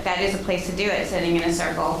 but that is a place to do it, sitting in a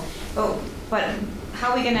circle, but how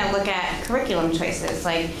are we going to look at curriculum choices?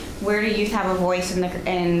 Like, where do youth have a voice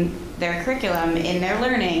in their curriculum, in their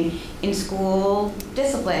learning, in school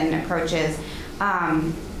discipline approaches?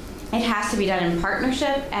 It has to be done in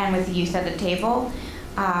partnership and with youth at the table,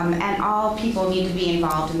 and all people need to be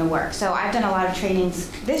involved in the work. So I've done a lot of trainings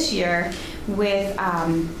this year with,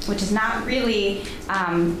 which is not really,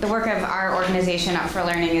 the work of our organization, Up for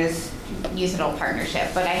Learning, is youth adult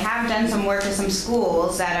partnership, but I have done some work with some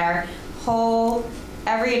schools that are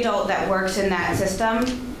every adult that works in that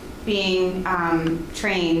system being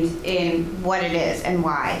trained in what it is and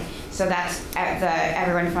why. So that's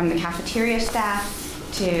everyone from the cafeteria staff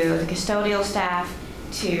to the custodial staff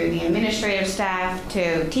to the administrative staff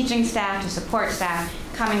to teaching staff to support staff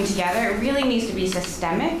coming together. It really needs to be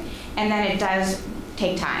systemic, and then it does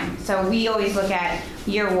take time. So we always look at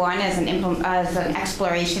year one as an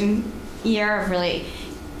exploration year of really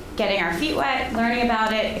getting our feet wet, learning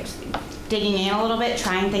about it, digging in a little bit,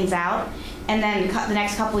 trying things out. And then the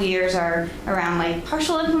next couple years are around like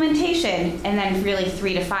partial implementation, and then really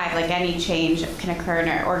 3 to 5, like any change can occur in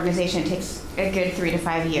an organization, it takes a good 3 to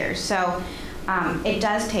 5 years. So it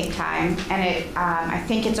does take time, and I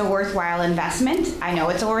think it's a worthwhile investment. I know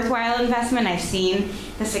it's a worthwhile investment. I've seen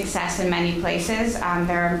the success in many places.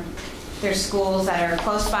 There's schools that are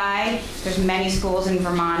close by. There's many schools in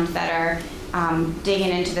Vermont that are digging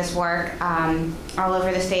into this work all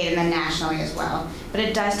over the state and then nationally as well. But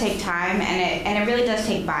it does take time, and it really does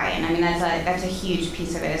take buy-in. I mean, that's a huge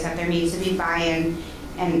piece of it, is that there needs to be buy-in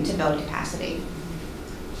and to build capacity.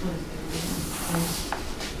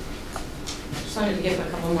 Just wanted to give a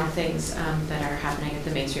couple more things that are happening at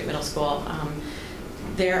the Main Street Middle School.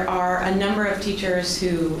 There are a number of teachers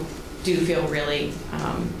who do feel really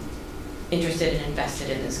interested and invested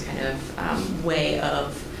in this kind of way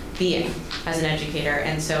of being as an educator,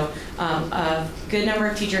 and so a good number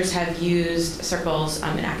of teachers have used circles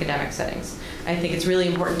in academic settings. I think it's really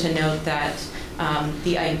important to note that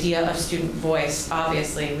the idea of student voice,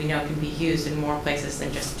 obviously, we know can be used in more places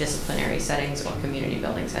than just disciplinary settings or community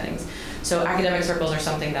building settings. So academic circles are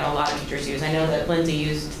something that a lot of teachers use. I know that Lindsay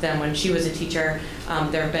used them when she was a teacher.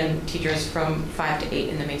 There have been teachers from 5 to 8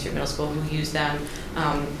 in the Main Street Middle School who use them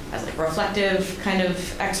as like reflective kind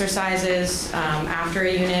of exercises after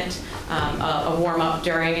a unit, a warm-up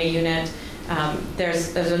during a unit.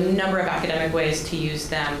 There's a number of academic ways to use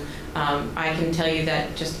them. I can tell you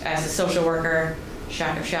that just as a social worker,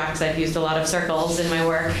 shack of shacks, I've used a lot of circles in my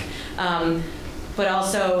work. But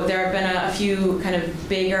also there have been a few kind of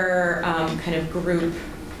bigger kind of group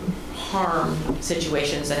harm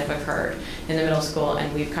situations that have occurred in the middle school,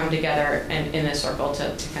 and we've come together in this circle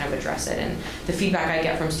to kind of address it. And the feedback I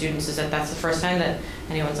get from students is that that's the first time that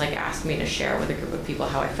anyone's like asked me to share with a group of people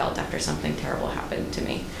how I felt after something terrible happened to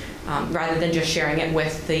me, rather than just sharing it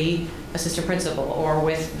with the assistant principal or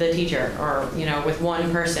with the teacher or with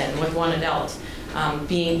one person, with one adult.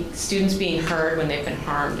 Students being heard when they've been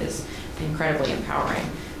harmed is incredibly empowering.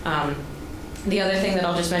 The other thing that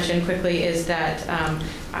I'll just mention quickly is that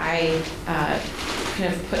I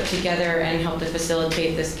kind of put together and helped to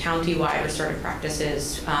facilitate this county-wide restorative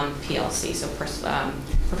practices PLC, so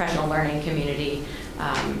professional learning community.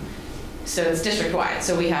 So it's district-wide.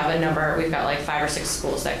 So we have we've got like 5 or 6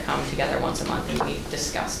 schools that come together once a month, and we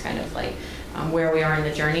discuss kind of like where we are in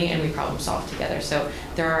the journey, and we problem solve together. So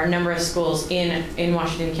there are a number of schools in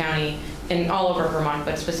Washington County and all over Vermont,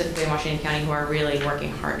 but specifically in Washington County, who are really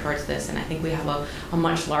working hard towards this. And I think we have a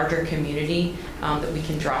much larger community that we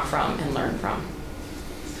can draw from and learn from.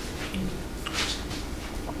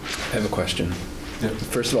 I have a question.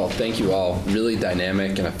 First of all, thank you all. Really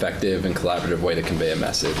dynamic and effective and collaborative way to convey a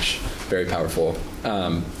message. Very powerful.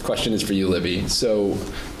 Question is for you, Libby. So,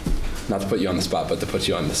 not to put you on the spot, but to put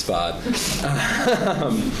you on the spot.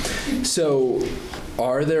 So,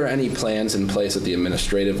 are there any plans in place at the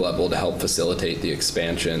administrative level to help facilitate the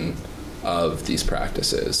expansion of these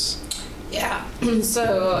practices? Yeah.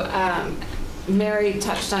 So, Mary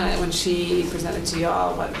touched on it when she presented to you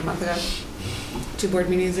all, what, a month ago? 2 board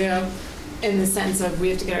meetings ago, in the sense of we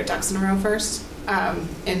have to get our ducks in a row first,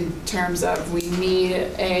 in terms of we need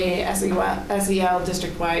a SEL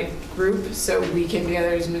district-wide group. So we came together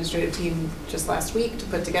as an administrative team just last week to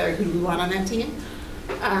put together who do we want on that team.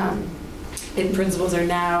 And principals are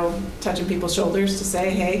now touching people's shoulders to say,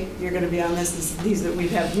 hey, you're going to be on this. These we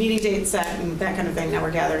have meeting dates set and that kind of thing. Now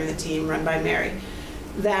we're gathering the team run by Mary.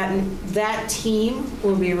 That team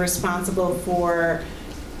will be responsible for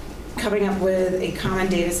coming up with a common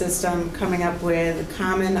data system, coming up with a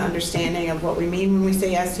common understanding of what we mean when we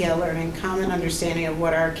say STL learning, common understanding of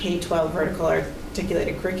what our K-12 vertical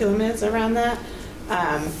articulated curriculum is around that,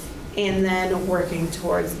 and then working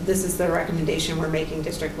towards, this is the recommendation we're making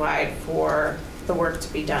district-wide for the work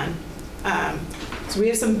to be done. So we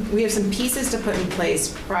have some pieces to put in place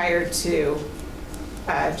prior to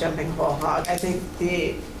jumping whole hog. I think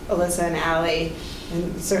Alyssa and Allie,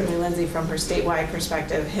 and certainly Lindsay from her statewide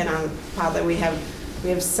perspective, hit on how that we have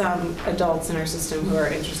some adults in our system who are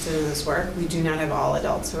interested in this work. We do not have all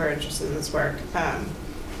adults who are interested in this work.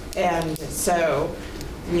 And so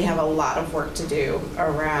we have a lot of work to do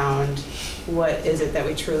around what is it that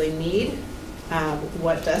we truly need.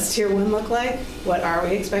 What does Tier 1 look like? What are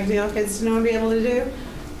we expecting all kids to know and be able to do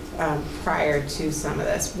prior to some of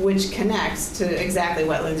this, which connects to exactly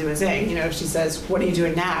what Lindsay was saying. If she says, what are you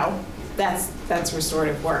doing now? That's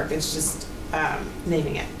restorative work. It's just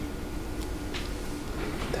naming it.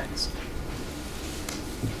 Thanks.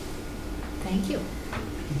 Thank you.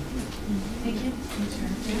 Thank you.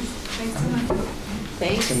 Thanks so much.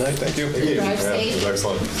 Thanks. Good night. Thank you. Thank you. Drive safe. It was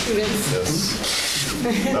excellent. Students.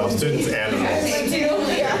 Yes. No, students and I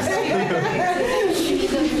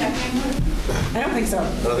don't think so. I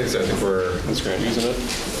don't think so. I think is Grant using it?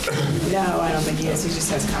 No, I don't think he is. He just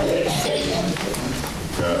has copy.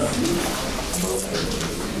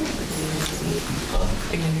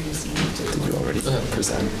 Did you already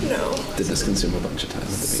present? No. Did this consume a bunch of time?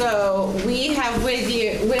 So we have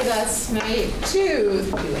with us tonight two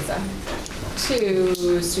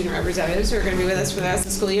student representatives who are going to be with us for the rest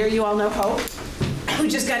of the school year. You all know Hope, who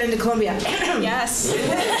just got into Columbia. Yes.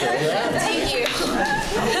 Thank you.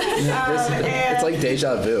 It's like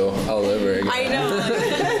deja vu all over again. I know.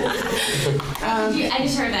 I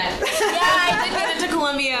just heard that. Yeah, I did get into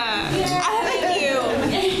Columbia. Thank you.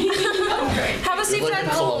 Have a safe drive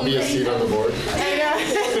home. Columbia seat on the board.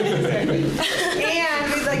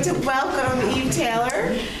 And we'd like to welcome Eve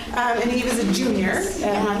Taylor. And Eve is a junior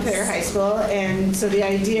at Montpelier High School. And so the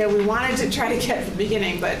idea we wanted to try to get at the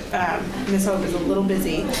beginning, but Ms. Hope is a little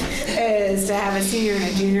busy, is to have a senior and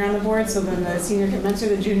a junior on the board. So then the senior can mentor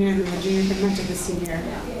the junior, and then the junior can mentor the senior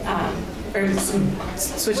or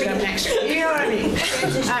switch it up next year. You know what I mean?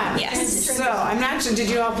 Yes. So I'm not sure, did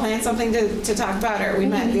you all plan something to talk about, or we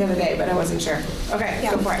met the other day, but I wasn't sure. Okay,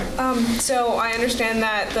 go for it. So I understand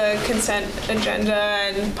that the consent agenda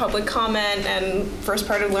and public comment and first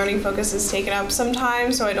part of learning focus is taken up some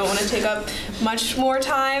time, so I don't want to take up much more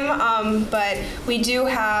time, but we do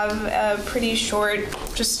have a pretty short,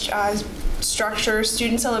 just structure,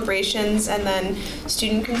 student celebrations, and then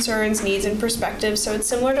student concerns, needs, and perspectives. So it's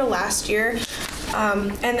similar to last year.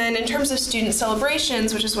 And then in terms of student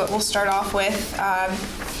celebrations, which is what we'll start off with,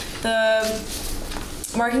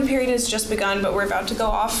 the marking period has just begun, but we're about to go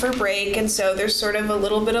off for break, and so there's sort of a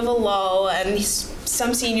little bit of a lull, and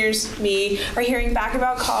some seniors, me, are hearing back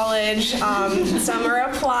about college, some are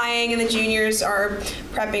applying, and the juniors are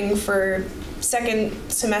prepping for second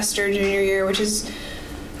semester junior year, which is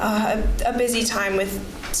a busy time with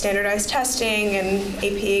standardized testing and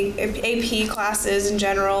AP classes in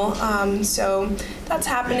general. So that's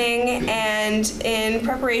happening, and in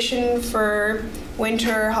preparation for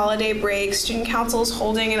winter holiday break, Student Council is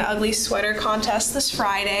holding an ugly sweater contest this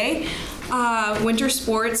Friday. Winter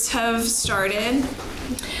sports have started.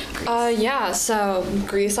 Yeah, so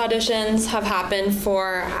Grease auditions have happened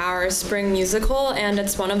for our spring musical, and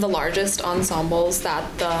it's one of the largest ensembles that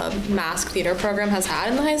the mask theater program has had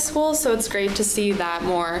in the high school, so it's great to see that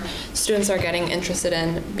more students are getting interested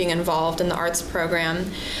in being involved in the arts program.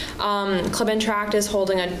 Club Interact is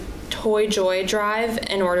holding a Toy Joy drive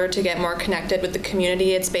in order to get more connected with the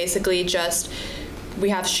community. It's basically just we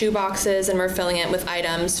have shoe boxes and we're filling it with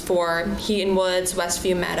items for Heaton Woods,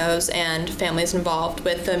 Westview Meadows, and families involved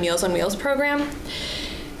with the Meals on Wheels program.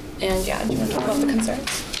 And yeah, do you want to talk about the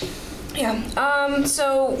concerns? Yeah,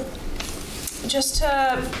 so just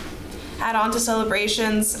to add on to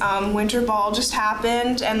celebrations, Winter Ball just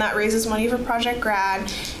happened, and that raises money for Project Grad.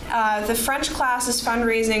 The French class is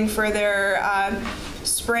fundraising for their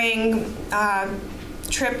spring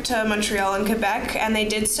trip to Montreal and Quebec, and they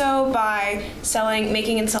did so by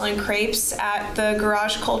making and selling crepes at the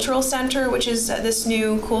Garage Cultural Center, which is this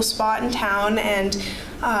new cool spot in town, and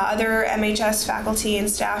other MHS faculty and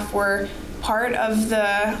staff were part of the,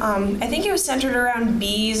 I think it was centered around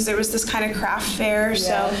bees. There was this kind of craft fair,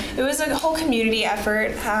 so it was a whole community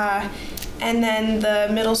effort. And then the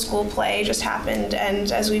middle school play just happened,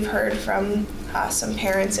 and as we've heard from some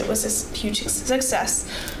parents, it was a huge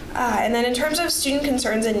success. And then in terms of student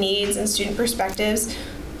concerns and needs and student perspectives,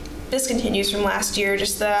 this continues from last year,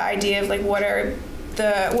 just the idea of like what are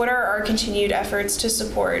our continued efforts to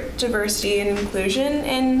support diversity and inclusion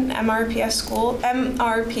in MRPS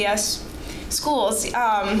schools.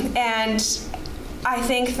 And I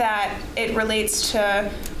think that it relates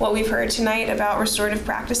to what we've heard tonight about restorative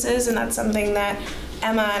practices, and that's something that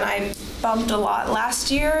Emma and I bumped a lot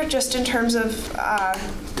last year, just in terms of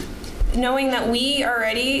knowing that we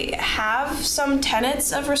already have some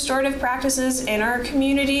tenets of restorative practices in our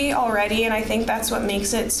community already, and I think that's what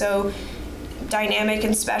makes it so dynamic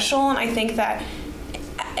and special. And I think that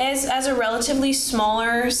as a relatively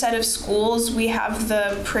smaller set of schools, we have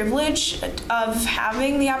the privilege of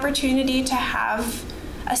having the opportunity to have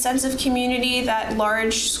a sense of community that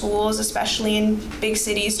large schools, especially in big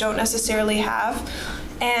cities, don't necessarily have.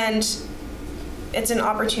 And it's an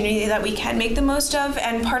opportunity that we can make the most of,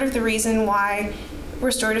 and part of the reason why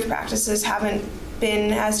restorative practices haven't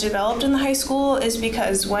been as developed in the high school is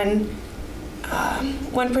because when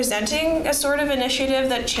presenting a sort of initiative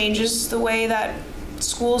that changes the way that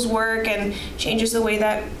schools work and changes the way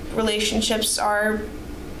that relationships are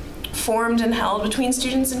formed and held between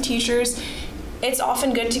students and teachers, it's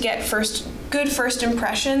often good to get good first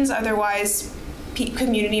impressions, otherwise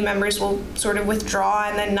community members will sort of withdraw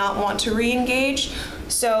and then not want to re-engage.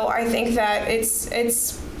 So I think that it's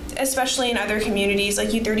especially in other communities, like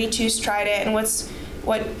U32's tried it, and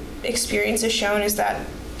what experience has shown is that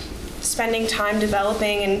spending time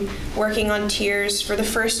developing and working on tiers for the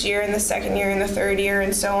first year and the second year and the third year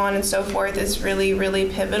and so on and so forth is really, really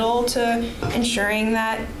pivotal to ensuring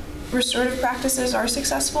that restorative practices are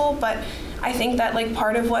successful. But I think that like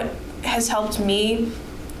part of what has helped me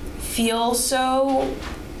feel so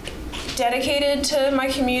dedicated to my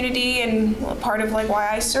community, and part of like why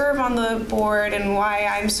I serve on the board and why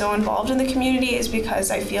I'm so involved in the community is because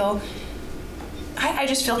I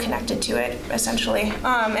just feel connected to it, essentially.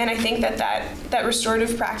 And I think that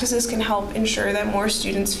restorative practices can help ensure that more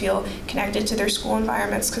students feel connected to their school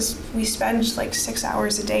environments, because we spend like 6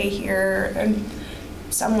 hours a day here, and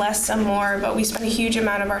some less, some more, but we spend a huge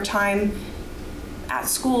amount of our time at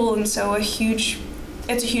school, and so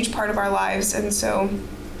it's a huge part of our lives, and so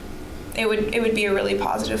it would be a really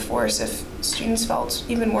positive force if students felt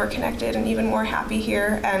even more connected and even more happy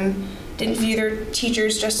here, and didn't view their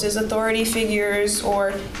teachers just as authority figures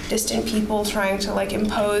or distant people trying to like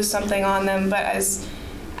impose something on them, but as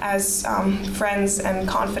friends and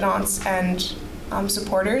confidants and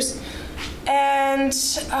supporters. And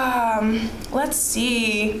let's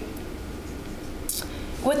see.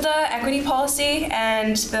 With the equity policy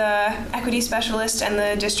and the equity specialist and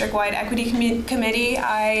the district-wide equity committee,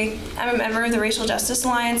 I am a member of the Racial Justice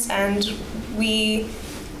Alliance, and we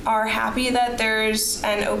are happy that there's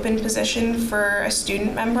an open position for a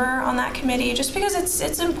student member on that committee, just because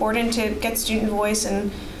it's important to get student voice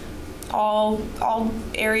in all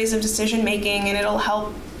areas of decision making, and it'll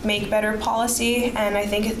help make better policy. And I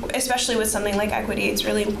think especially with something like equity, it's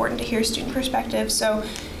really important to hear student perspective. So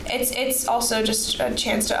it's also just a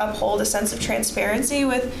chance to uphold a sense of transparency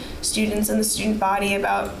with students and the student body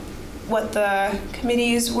about what the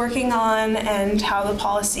committee is working on and how the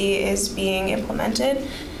policy is being implemented.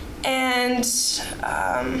 And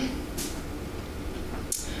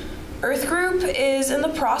Earth Group is in the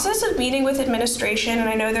process of meeting with administration, and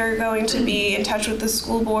I know they're going to be in touch with the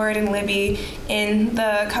school board and Libby in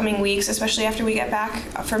the coming weeks, especially after we get back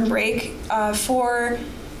from break, for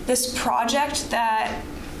this project that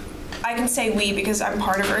I can say we because I'm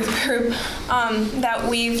part of Earth Group, that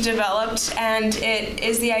we've developed, and it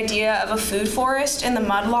is the idea of a food forest in the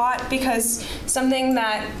mud lot, because something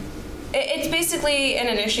that it's basically an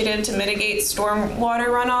initiative to mitigate stormwater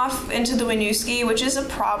runoff into the Winooski, which is a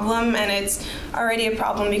problem, and it's already a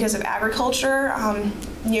problem because of agriculture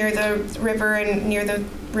near the river and near the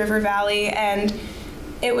river valley. And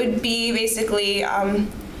it would be basically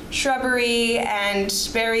shrubbery and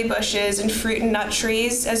berry bushes and fruit and nut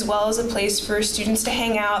trees, as well as a place for students to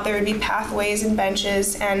hang out. There would be pathways and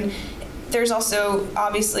benches, and there's also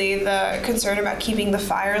obviously the concern about keeping the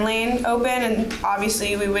fire lane open, and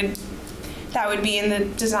obviously that would be in the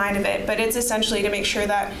design of it, but it's essentially to make sure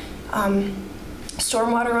that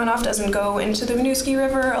stormwater runoff doesn't go into the Winooski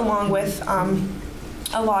River, along with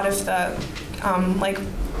a lot of the, like,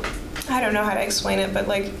 I don't know how to explain it, but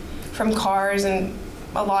like from cars, and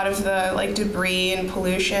a lot of the like debris and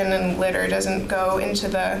pollution and litter doesn't go into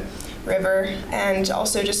the river. And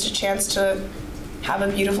also just a chance to have a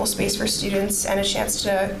beautiful space for students and a chance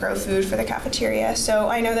to grow food for the cafeteria. So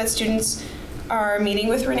I know that students are meeting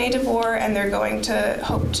with Renee DeVore, and they're going to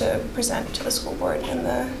hope to present to the school board in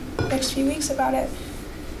the next few weeks about it.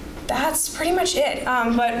 That's pretty much it.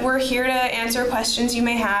 But we're here to answer questions you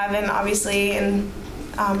may have, and obviously in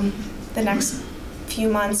the next few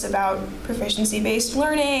months about proficiency-based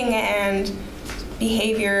learning and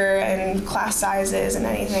behavior and class sizes and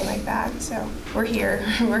anything like that. So we're here.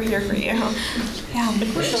 We're here for you. Yeah.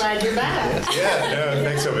 We're glad you're back. Yeah, no,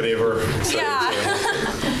 thanks, Ebony. We're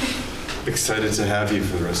excited to have you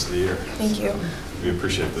for the rest of the year. Thank you. We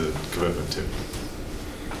appreciate the commitment too.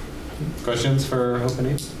 Questions for Hope and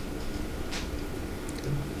Eve?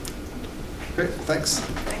 Great, thanks.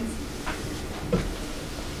 Thanks.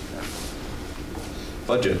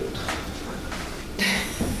 Budget.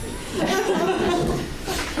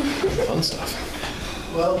 Fun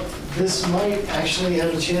stuff. Well, this might actually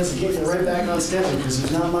have a chance of getting it right back on schedule, because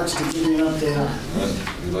there's not much to give you an update on.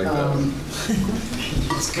 You like that?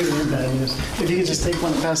 It's good and bad news. If you could just take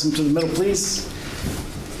one and pass them to the middle, please.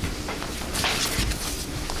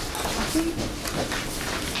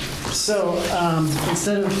 So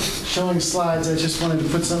instead of showing slides, I just wanted to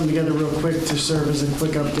put something together real quick to serve as a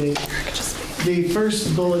quick update. The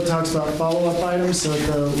first bullet talks about follow-up items. So at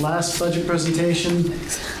the last budget presentation,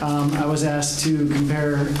 I was asked to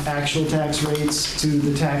compare actual tax rates to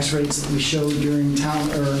the tax rates that we showed during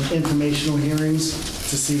town or informational hearings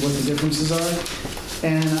to see what the differences are.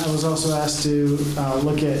 And I was also asked to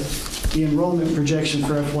look at the enrollment projection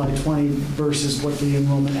for FY20 versus what the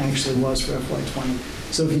enrollment actually was for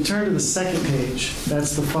FY20. So if you turn to the second page,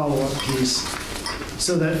 that's the follow-up piece.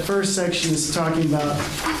 So that first section is talking about,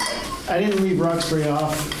 I didn't leave Roxbury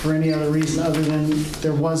off for any other reason other than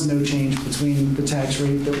there was no change between the tax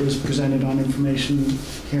rate that was presented on information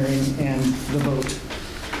hearing and the vote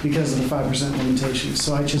because of the 5% limitation.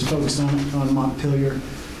 So I just focused on Montpelier.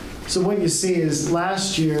 So what you see is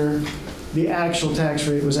last year, the actual tax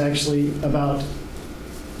rate was actually about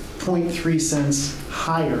 0.3 cents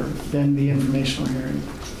higher than the informational hearing.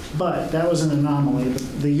 But that was an anomaly.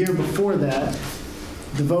 The year before that,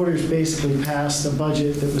 the voters basically passed a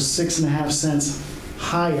budget that was 6.5 cents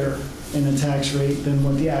higher in the tax rate than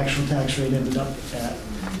what the actual tax rate ended up at.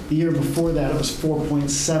 The year before that, it was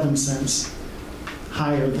 4.7 cents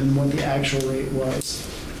higher than what the actual rate was.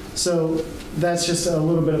 So that's just a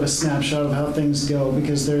little bit of a snapshot of how things go,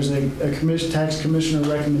 because there's a tax commissioner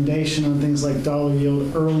recommendation on things like dollar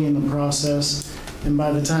yield early in the process, And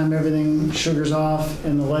by the time everything sugars off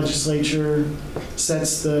and the legislature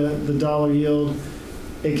sets the dollar yield,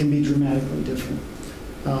 it can be dramatically different.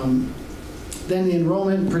 Then the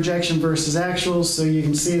enrollment projection versus actuals. So you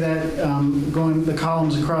can see that going the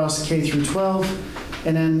columns across K through 12,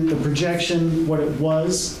 and then the projection, what it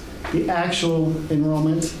was, the actual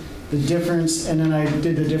enrollment, the difference, and then I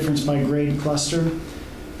did the difference by grade cluster.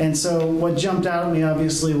 And so what jumped out at me,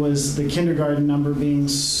 obviously, was the kindergarten number being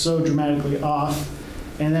so dramatically off.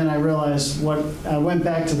 And then I realized I went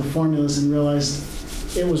back to the formulas and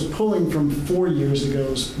realized it was pulling from 4 years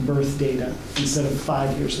ago's birth data instead of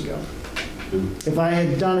 5 years ago. If I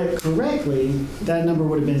had done it correctly, that number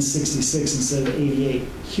would have been 66 instead of 88.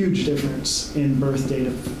 Huge difference in birth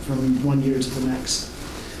data from 1 year to the next.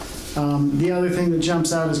 The other thing that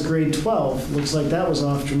jumps out is grade 12. Looks like that was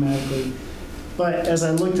off dramatically. But as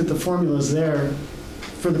I looked at the formulas there,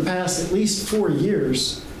 for the past at least 4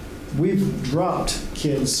 years, we've dropped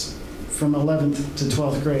kids from 11th to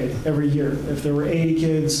 12th grade every year. If there were 80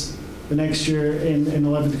 kids the next year in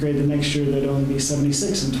 11th grade, the next year there'd only be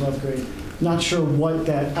 76 in 12th grade. Not sure what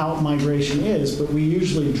that out-migration is, but we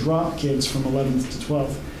usually drop kids from 11th to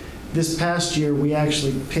 12th. This past year, we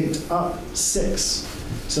actually picked up 6.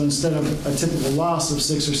 So instead of a typical loss of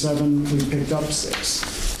 6 or 7, we picked up 6.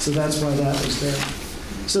 So that's why that was there.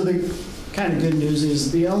 So the kind of good news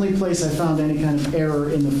is the only place I found any kind of error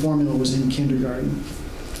in the formula was in kindergarten.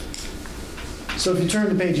 So if you turn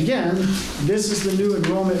the page again, this is the new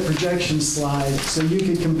enrollment projection slide. So you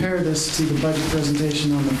could compare this to the budget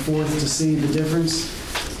presentation on the 4th to see the difference.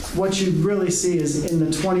 What you really see is in the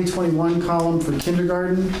 2021 column for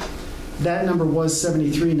kindergarten, that number was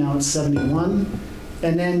 73, now it's 71.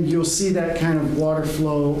 And then you'll see that kind of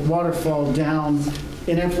waterfall down.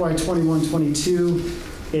 In FY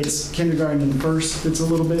 21-22, it's kindergarten and first that's a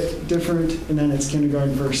little bit different, and then it's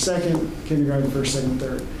kindergarten first, second, kindergarten first, second,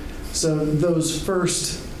 third. So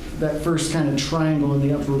that first kind of triangle in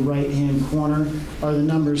the upper right-hand corner are the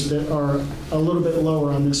numbers that are a little bit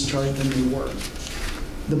lower on this chart than they were.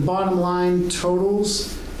 The bottom line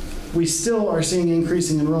totals, we still are seeing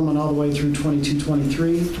increasing enrollment all the way through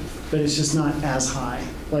 22-23, but it's just not as high.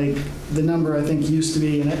 Like the number I think used to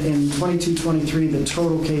be in 22-23, the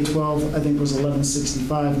total K-12 I think was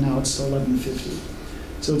 1165, now it's 1150.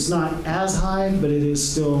 So it's not as high, but it is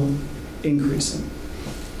still increasing.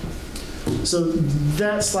 So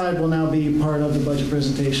that slide will now be part of the budget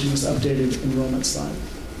presentation, this updated enrollment slide.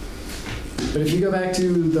 But if you go back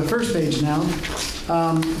to the first page now,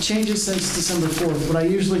 changes since December 4th. What I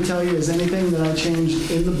usually tell you is anything that I changed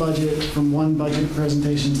in the budget from one budget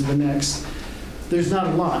presentation to the next. There's not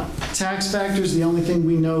a lot. Tax factors, the only thing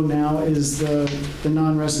we know now is the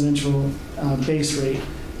non-residential base rate.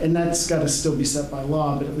 And that's got to still be set by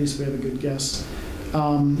law, but at least we have a good guess.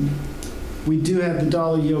 We do have the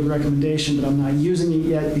dollar yield recommendation, but I'm not using it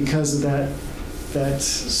yet because of that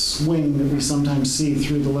swing that we sometimes see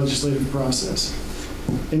through the legislative process.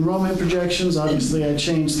 Enrollment projections, obviously I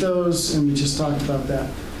changed those, and we just talked about that.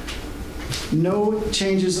 No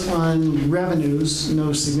changes on revenues,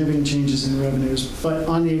 no significant changes in revenues, but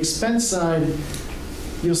on the expense side,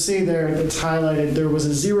 you'll see there it's highlighted there was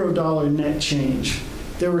a $0 net change.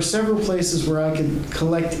 There were several places where I could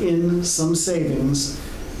collect in some savings,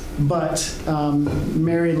 but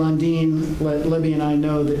Mary Lundeen let Libby and I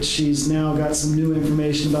know that she's now got some new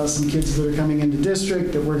information about some kids that are coming into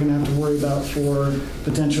district that we're going to have to worry about for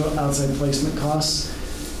potential outside placement costs.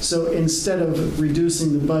 So instead of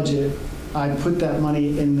reducing the budget, I put that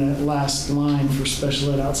money in the last line for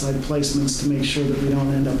special ed outside placements to make sure that we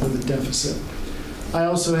don't end up with a deficit. I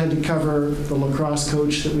also had to cover the lacrosse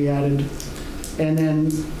coach that we added. And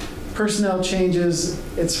then personnel changes,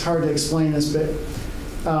 it's hard to explain this, but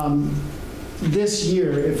this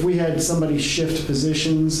year, if we had somebody shift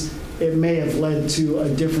positions, it may have led to a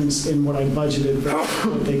difference in what I budgeted versus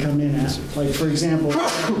what they come in at. Like, for example,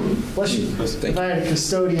 bless you, if I had a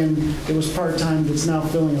custodian that was part-time that's now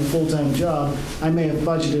filling a full-time job, I may have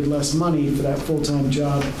budgeted less money for that full-time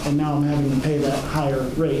job, and now I'm having to pay that higher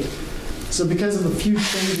rate. So because of a few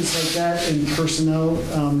changes like that in personnel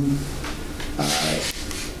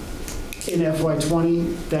in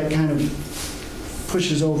FY20, that kind of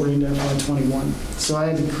pushes over into FY21. So I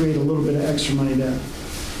had to create a little bit of extra money there.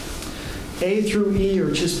 A through E are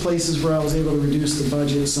just places where I was able to reduce the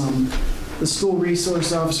budget some. The school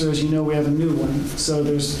resource officer, as you know, we have a new one. So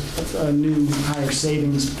there's a new higher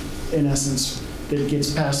savings, in essence, that gets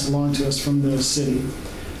passed along to us from the city.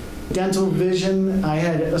 Dental vision, I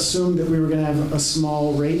had assumed that we were going to have a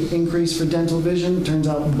small rate increase for dental vision. Turns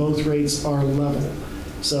out both rates are level.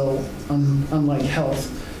 So unlike health.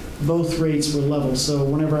 both rates were level. So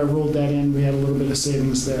whenever I rolled that in, we had a little bit of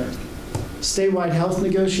savings there. Statewide health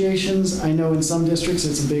negotiations, I know in some districts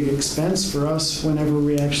it's a big expense. For us, whenever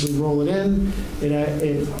we actually roll it in, it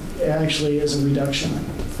actually is a reduction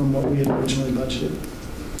from what we had originally budgeted.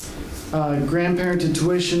 Grandparented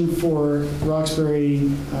tuition for Roxbury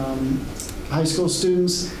high school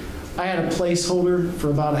students, I had a placeholder for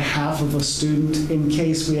about a half of a student in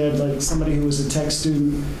case we had like somebody who was a tech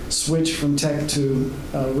student switch from tech to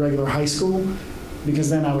regular high school, because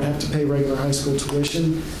then I would have to pay regular high school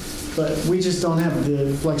tuition. But we just don't have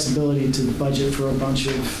the flexibility to budget for a bunch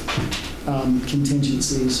of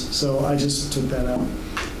contingencies, so I just took that out.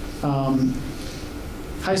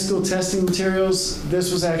 High school testing materials,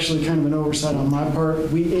 this was actually kind of an oversight on my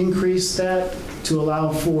part. We increased that to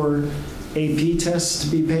allow for AP tests to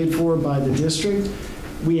be paid for by the district.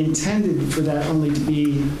 We intended for that only to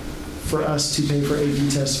be for us to pay for AP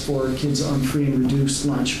tests for kids on free and reduced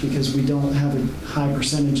lunch, because we don't have a high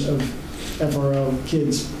percentage of FRL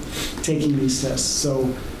kids taking these tests.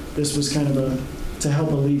 So this was kind of to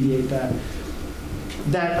help alleviate that.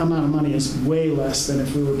 That amount of money is way less than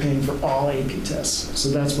if we were paying for all AP tests. So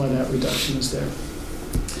that's why that reduction is there.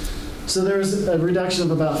 So there's a reduction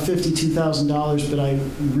of about $52,000, but I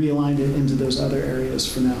realigned it into those other areas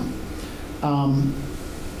for now.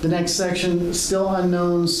 The next section, still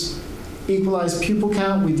unknowns. Equalized pupil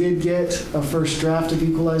count, we did get a first draft of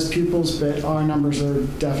equalized pupils, but our numbers are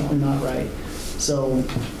definitely not right. So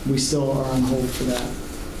we still are on hold for that.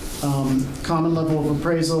 Common level of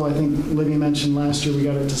appraisal, I think Libby mentioned last year we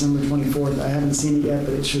got it December 24th. I haven't seen it yet,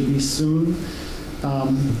 but it should be soon.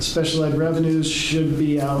 Special ed revenues should have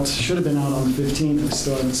been out on the 15th. I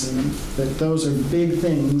still haven't seen them. But those are big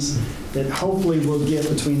things that hopefully we'll get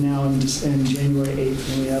between now and January 8th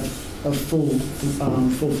when we have a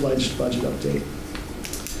full-fledged budget update.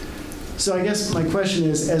 So I guess my question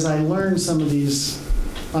is, as I learn some of these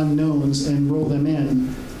unknowns and roll them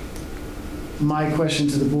in, my question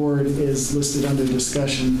to the board is listed under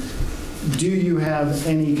discussion. Do you have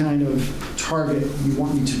any kind of target you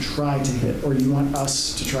want me to try to hit, or you want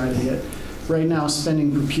us to try to hit? Right now,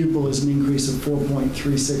 spending per pupil is an increase of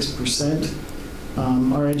 4.36%.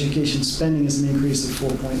 Our education spending is an increase of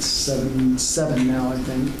 4.77 now, I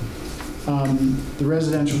think. The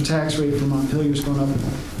residential tax rate for Montpelier is going up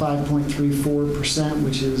 5.34%,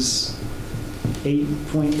 which is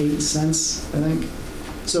 8.8 cents, I think.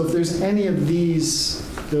 So if there's any of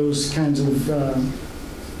those kinds of,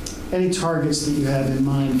 any targets that you have in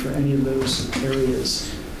mind for any of those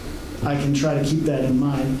areas, I can try to keep that in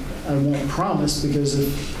mind. I won't promise, because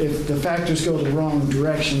if the factors go the wrong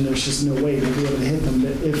direction, there's just no way to be able to hit them.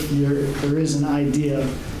 But if there is an idea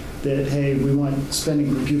that, hey, we want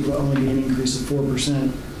spending per pupil to only be an increase of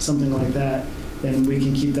 4%, something like that, then we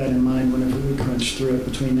can keep that in mind whenever we crunch through it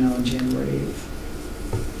between now and January 8th.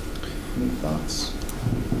 Any thoughts?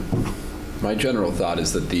 My general thought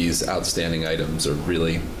is that these outstanding items are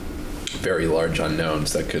really very large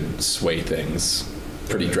unknowns that could sway things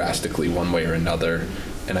pretty drastically one way or another.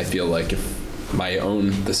 And I feel like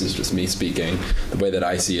this is just me speaking, the way that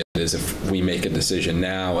I see it is if we make a decision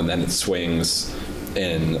now and then it swings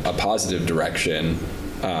in a positive direction,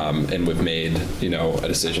 and we've made, a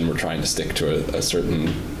decision, we're trying to stick to a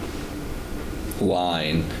certain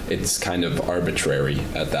line, it's kind of arbitrary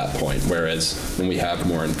at that point. Whereas when we have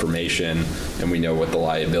more information and we know what the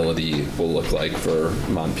liability will look like for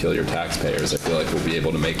Montpelier taxpayers, I feel like we'll be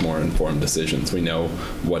able to make more informed decisions. We know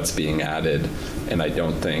what's being added, and I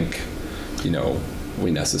don't think, we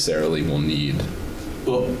necessarily will need.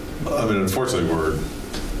 Well, I mean, unfortunately, we're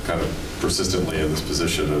kind of persistently in this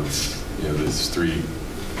position of, these three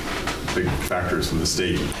big factors from the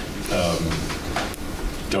state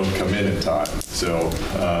don't come in time. So,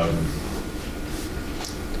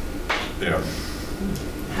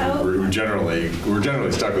 we're generally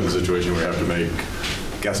stuck with a situation where we have to make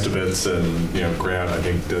guesstimates, and Grant, I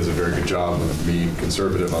think, does a very good job of being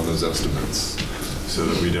conservative on those estimates, so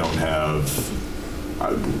that we don't have.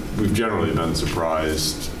 We've generally been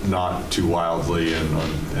surprised, not too wildly,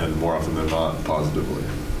 and more often than not, positively.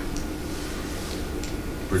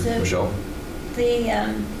 So Michelle? The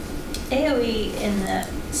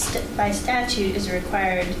AOE by statute is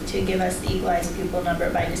required to give us the equalized pupil number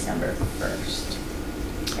by December 1st.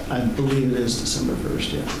 I believe it is December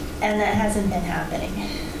 1st, yeah. And that hasn't been happening.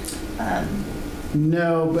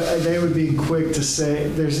 No, but they would be quick to say,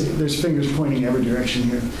 there's fingers pointing every direction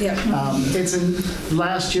here. Yeah.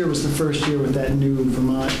 Last year was the first year with that new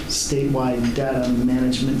Vermont statewide data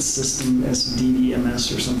management system,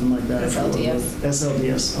 SDDMS or something like that. SLDS.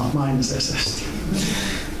 SLDS. Oh, mine is SSD.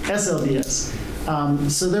 SLDS.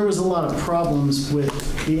 So there was a lot of problems with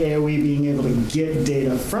the AOE being able to get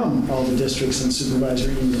data from all the districts and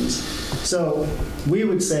supervisory unions. So we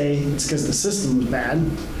would say it's because the system was bad.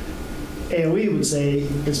 AOE would say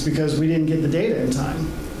it's because we didn't get the data in time.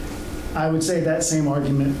 I would say that same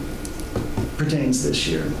argument pertains this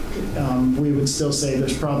year. We would still say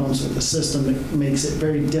there's problems with the system that makes it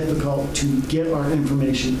very difficult to get our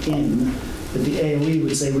information in. But the AOE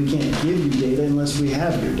would say we can't give you data unless we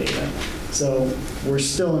have your data. So we're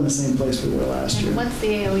still in the same place we were last year. And what's the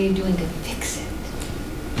AOE doing to fix it?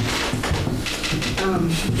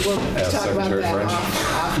 We'll talk about that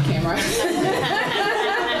off camera.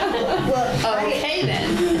 Well, okay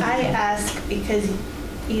then. I ask because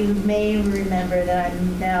you may remember that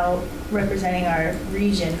I'm now representing our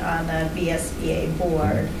region on the VSBA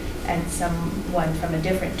board, and someone from a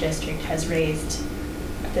different district has raised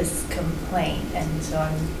this complaint, and so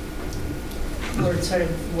we're sort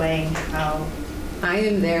of weighing how. I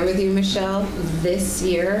am there with you, Michelle. This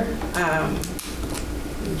year, I'm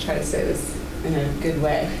try to say this in a good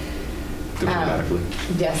way. Diplomatically.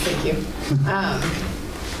 Yes, thank you.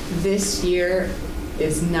 This year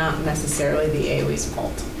is not necessarily the AOE's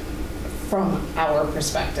fault from our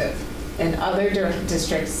perspective. In other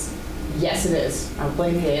districts, yes, it is. I'll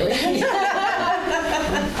blame the AOE.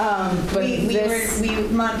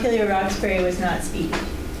 But Montpelier Roxbury was not speaking.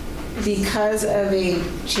 Because of a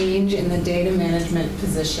change in the data management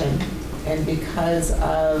position and because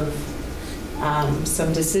of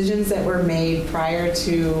some decisions that were made prior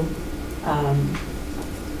to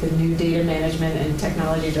the new data management and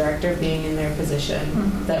technology director being in their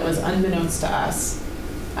position that was unbeknownst to us,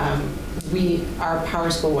 our Power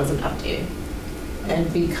School wasn't updated.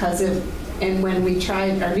 And when we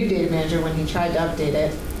tried, our new data manager, when he tried to update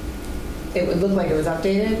it, it would look like it was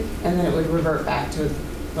updated and then it would revert back to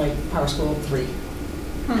like Power School 3.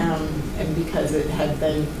 And because it had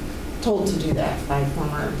been told to do that by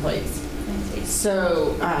former employees.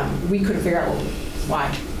 So we couldn't figure out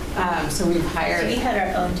why. So we've hired. So we had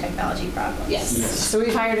our own technology problems. Yes. So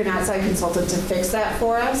we've hired an outside consultant to fix that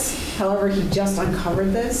for us. However, he just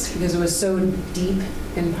uncovered this because it was so deep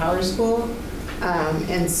in Power School.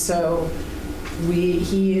 And so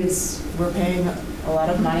we're paying a lot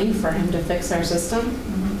of money for him to fix our system.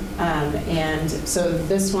 And so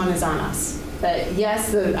this one is on us. But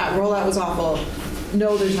yes, the rollout was awful.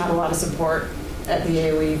 No, there's not a lot of support at the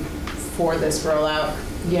AOE for this rollout.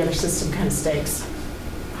 The other system kind of stinks.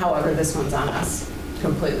 However, this one's on us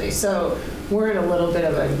completely. So we're in a little bit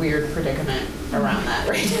of a weird predicament around that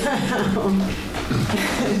right now.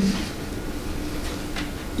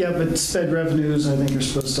 Yeah, but sped revenues, I think, are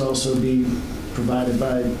supposed to also be provided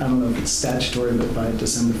by, I don't know if it's statutory, but by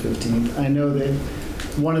December 15th. I know that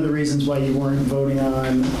one of the reasons why you weren't voting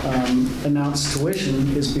on announced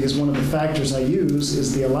tuition is because one of the factors I use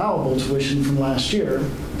is the allowable tuition from last year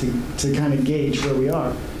to kind of gauge where we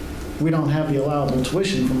are. We don't have the allowable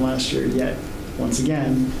tuition from last year yet. Once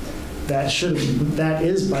again, that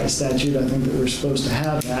is by statute. I think that we're supposed to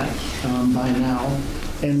have that by now.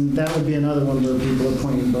 And that would be another one where people are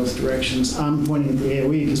pointing in both directions. I'm pointing at the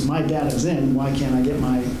AOE because my data's in. Why can't I get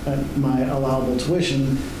my allowable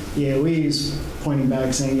tuition? The AOE's pointing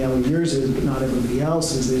back saying, yeah, well, yours is, but not everybody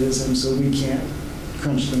else's is, and so we can't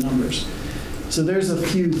crunch the numbers. So there's a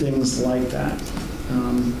few things like that.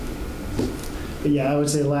 But yeah, I would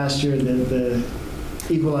say last year the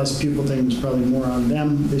equalized pupil thing was probably more on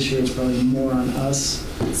them. This year it's probably more on us.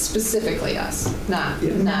 Specifically us, not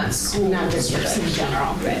districts in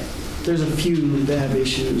general. Right. There's a few that have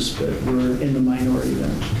issues, but we're in the minority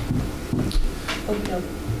then. Okay.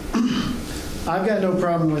 I've got no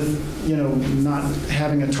problem with, not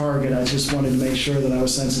having a target. I just wanted to make sure that I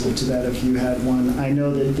was sensitive to that if you had one. I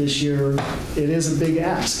know that this year it is a big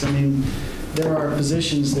ask. I mean, there are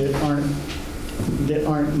positions that aren't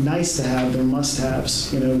nice to have, they're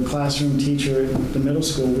must-haves. Classroom teacher at the middle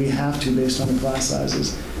school, we have to based on the class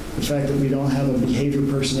sizes. The fact that we don't have a behavior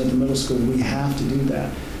person at the middle school, we have to do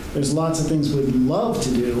that. There's lots of things we'd love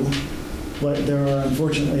to do, but there are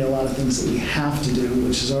unfortunately a lot of things that we have to do,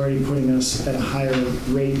 which is already putting us at a higher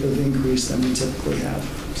rate of increase than we typically have.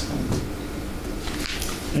 So,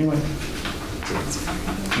 anyway.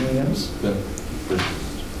 Anything else? No.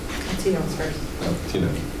 Tina's first. Oh, Tina.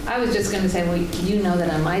 I was just going to say, well, you know that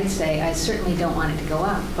I might say I certainly don't want it to go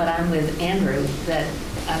up, but I'm with Andrew that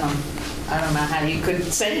I don't know how you could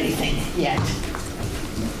say anything yet.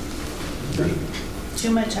 Too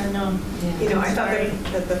much unknown. Yeah. I thought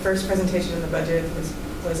that the first presentation in the budget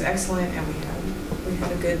was excellent, and we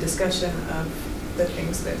had a good discussion of the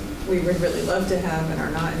things that we would really love to have and are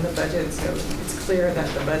not in the budget. So it's clear that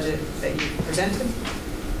the budget that you presented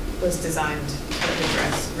was designed to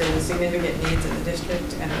address really significant needs in the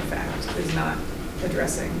district, and in fact is not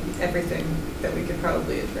addressing everything that we could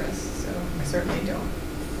probably address. So I certainly don't.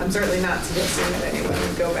 I'm certainly not suggesting that anyone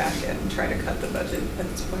would go back and try to cut the budget at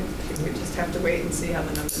this point. I think we just have to wait and see how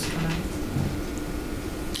the numbers come out.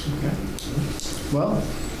 Okay. Well,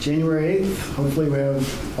 January 8th, hopefully we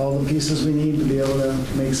have all the pieces we need to be able to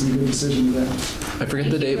make some good decisions then. I forget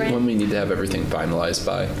the date when we need to have everything finalized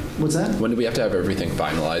by. What's that? When do we have to have everything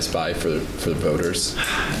finalized by for the voters?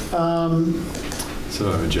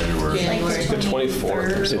 So January. Like the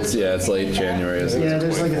 24th. It's late January. Isn't it? Yeah,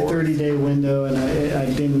 there's like a 30-day window, and I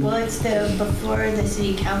didn't. Well, it's before the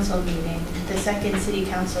city council meeting, the second city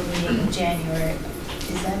council meeting in January.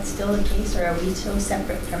 Is that still the case, or are we so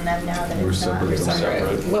separate from them now that it's not? We're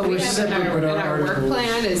separate. What we have in our work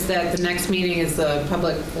plan is that the next meeting is the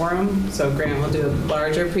public forum, so Grant will do a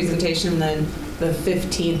larger presentation, then the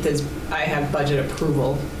 15th is, I have budget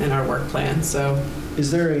approval in our work plan, so. Is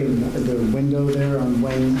there the window there on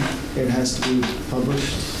when it has to be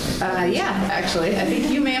published? Yeah, actually, I think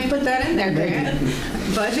you may have put that in there, Grant.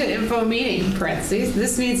 Budget info meeting, parentheses.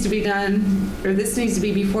 This needs to be done, or this needs to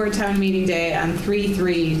be before town meeting day on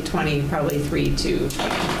 3/3/20, probably 3/2/20.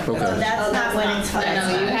 Okay. So that's not when it's. No,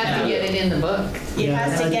 you have to get it in the book. It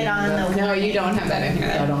has to get on the. No, you don't have that in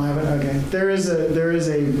here. I don't have it. Okay. There is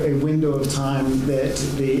a window of time that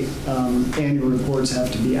the annual reports have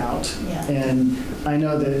to be out, and I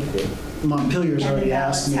know that Montpelier's already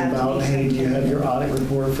asked me about, hey, do you have your audit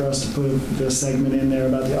report for us to put the segment in there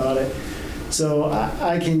about the audit? So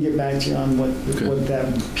I can get back to you on what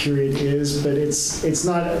that period is, but it's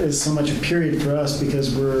not as so much a period for us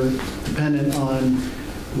because we're dependent on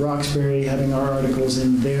Roxbury having our articles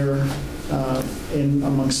in their in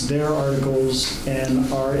amongst their articles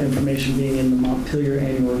and our information being in the Montpelier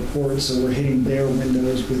annual report, so we're hitting their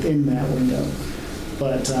windows within that window.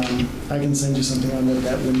 But I can send you something on what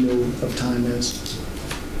that window of time is.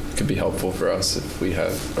 It could be helpful for us if we are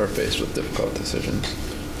faced with difficult decisions.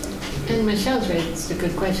 And Michelle's raised a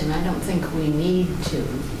good question. I don't think we need to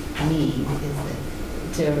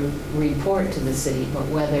report to the city, but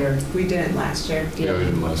whether... We didn't last year. Yeah, we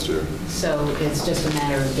didn't last year. So it's just a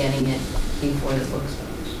matter of getting it before the book's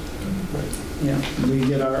published. Right. Yeah, we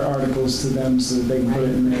get our articles to them so that they can put it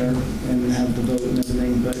in there and have the vote and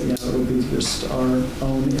everything, but yeah, it'll be just our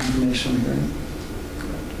own information here.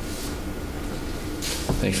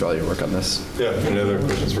 Thanks for all your work on this. Yeah, any other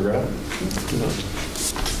questions for Grant? No.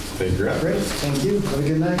 Thank you, Grant. Great, thank you. Have a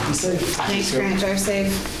good night. Be safe. Thanks, Grant. Drive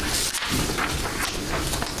safe.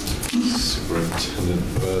 Superintendent,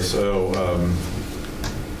 is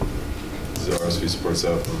the RSV support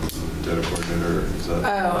staff data coordinator? Is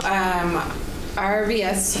that?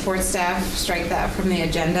 RVS support staff, strike that from the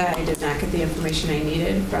agenda. I did not get the information I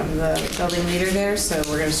needed from the building leader there, so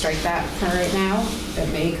we're going to strike that for right now. It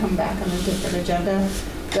may come back on a different agenda.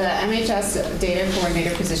 The MHS data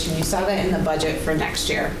coordinator position, you saw that in the budget for next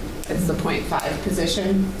year. It's the 0.5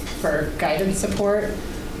 position for guidance support.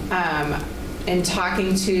 In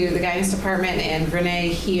talking to the guidance department and Renee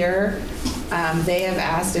here, they have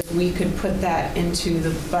asked if we could put that into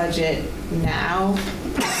the budget now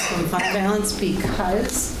from fund balance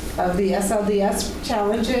because of the SLDS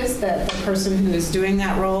challenges that the person who is doing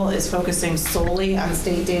that role is focusing solely on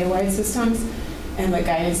state data-wide systems, and the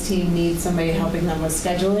guidance team needs somebody helping them with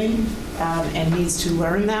scheduling and needs to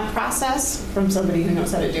learn that process from somebody who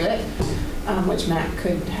knows how to do it, which Matt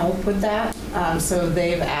could help with that. So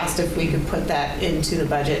they've asked if we could put that into the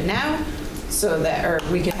budget now, so that, or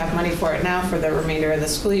we could have money for it now for the remainder of the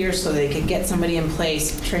school year, so they could get somebody in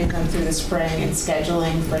place, train them through the spring and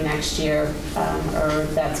scheduling for next year, or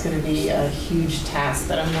that's going to be a huge task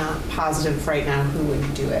that I'm not positive right now who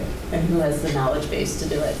would do it and who has the knowledge base to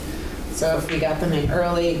do it. So if we got them in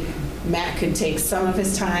early, Matt could take some of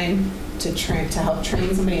his time to help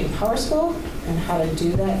train somebody in Power School and how to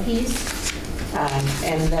do that piece.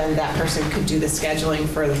 And then that person could do the scheduling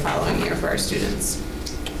for the following year for our students.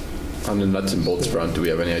 On the nuts and bolts front, do we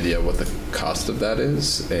have any idea what the cost of that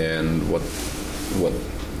is and what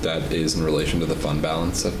that is in relation to the fund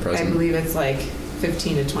balance at present? I believe it's like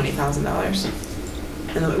 $15,000 to $20,000.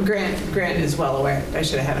 And Grant is well aware. I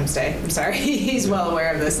should have had him stay. I'm sorry. He's well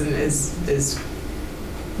aware of this and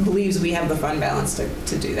believes we have the fund balance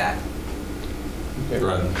to do that. Okay.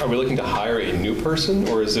 Right. Are we looking to hire a new person,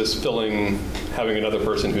 or is this having another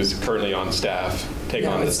person who's currently on staff take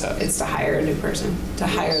on this task? It's to hire a new person, to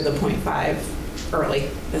hire the 0.5 early,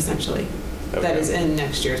 essentially. Okay. That is in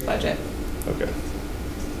next year's budget. Okay.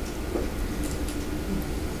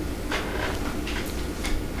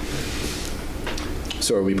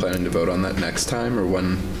 So are we planning to vote on that next time, or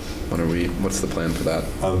when are we? What's the plan for that?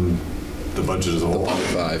 the budget as a whole.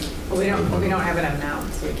 Five. Well, we don't have an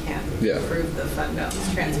amount, so we can't Yeah. approve the fund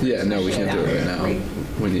balance transfer. Yeah, no, we can't do it right now.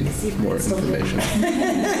 We need more information.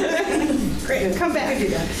 Great, come back. Do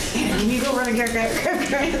that. You go run a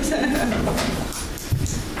grant.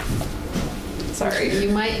 Sorry. You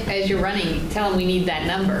might, as you're running, tell them we need that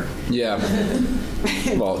number. Yeah.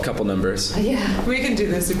 Well, a couple numbers. Yeah. We can do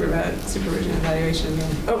the supervision evaluation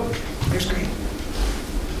again. Oh, your screen.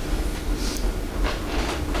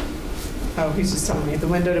 Oh, he's just telling me the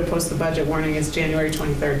window to post the budget warning is January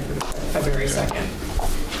 23rd through February 2nd.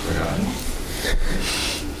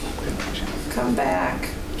 Come back.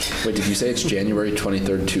 Wait, did you say it's January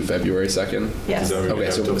 23rd to February 2nd? Yes. Okay,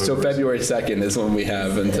 so February 2nd is when we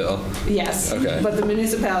have until. Yes. Okay. But the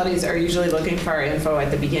municipalities are usually looking for our info at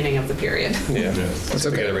the beginning of the period. Yeah. Let's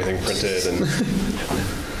get everything printed, and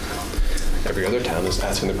every other town is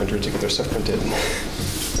asking the printer to get their stuff printed.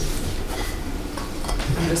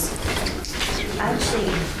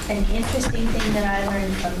 Actually, an interesting thing that I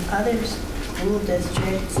learned from other school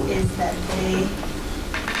districts is that they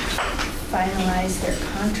finalize their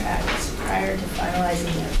contracts prior to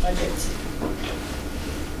finalizing their budgets.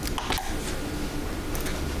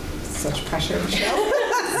 Such pressure, Michelle.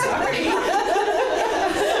 Sorry.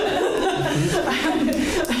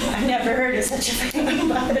 I've never heard of such a thing,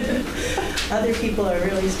 but other people are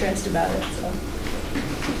really stressed about it, so.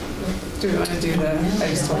 Do we want to do the, I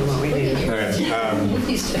just told them what we need. Okay.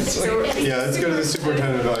 Yeah, let's go to the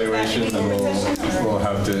superintendent evaluation, and we'll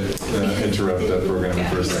have to interrupt that programming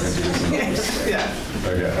for a second to do some numbers. Yeah.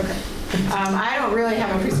 Okay. I don't really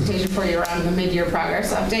have a presentation for you around the mid-year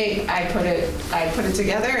progress update. I put it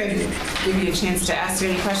together and give you a chance to ask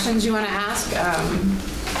any questions you want to ask.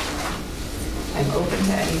 I'm open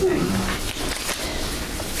to anything.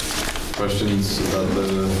 Questions about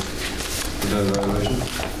the evaluation?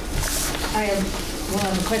 I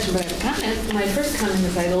have a question, but I have a comment. My first comment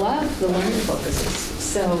is I love the learning focuses.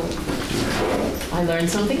 So I learn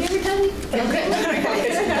something every time. Okay.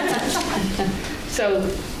 So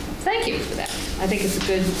thank you for that. I think it's a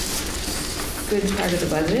good part of the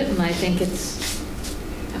budget, and I think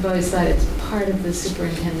I've always thought it's part of the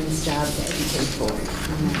superintendent's job to educate forward.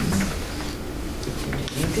 You're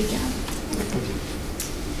doing a good job.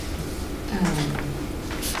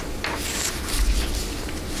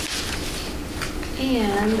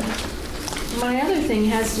 And my other thing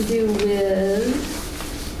has to do with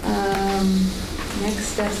next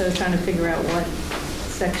steps. I was trying to figure out what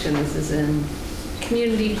section this is in.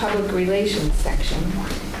 Community Public Relations section.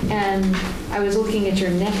 And I was looking at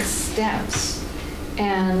your next steps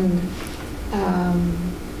and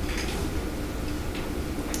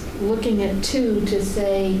looking at 2 to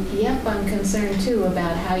say, yep, I'm concerned too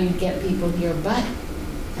about how you get people here, but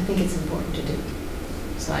I think it's important to do.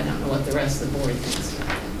 So I don't know what the rest of the board thinks about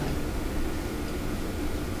that.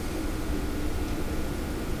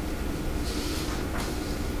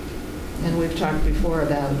 And we've talked before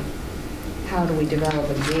about how do we develop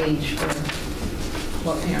a gauge for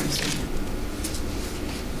what parents do.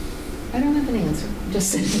 I don't have an answer,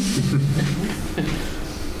 just saying.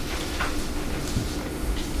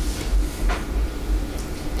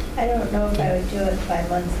 I don't know if I would do it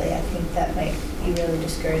bi-monthly. I think that might be really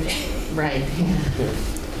discouraging. Right.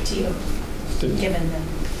 To you, given the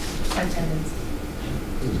attendance.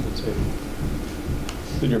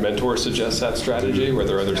 Did your mentor suggest that strategy? Were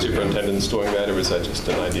there other superintendents doing that, or was that just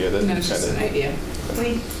an idea that No, it's just an idea.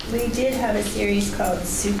 We did have a series called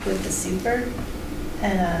Soup with the Super,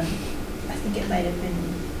 and I think it might have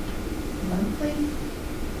been monthly,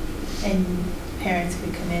 and parents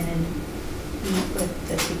would come in and meet with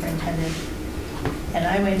the superintendent. And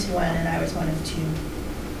I went to one, and I was one of 2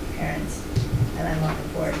 parents, and I'm on the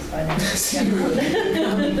board, so I never.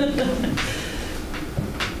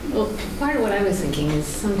 Well, part of what I was thinking is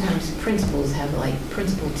sometimes principals have like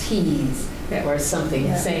principal teas or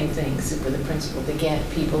something, same thing, Soup with the Principal, to get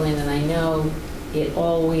people in. And I know it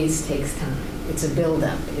always takes time. It's a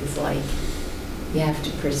build-up. It's like you have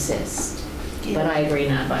to persist. Yeah. But I agree,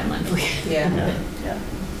 not bi-monthly. Yeah.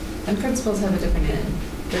 And principals have a different end.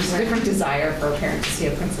 There's a different desire for a parent to see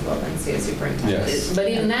a principal than see a superintendent. Yes. But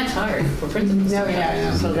even that's hard for principals. No,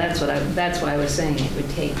 yeah. So that's why I was saying it would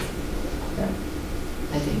take,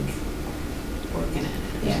 I think, working at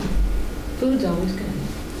it. Yeah. Food's always good.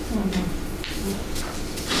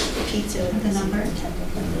 Pizza with the number. I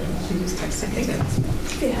think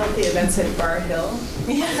it'd be healthy events at Bar Hill.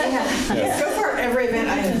 Yeah. So far, every event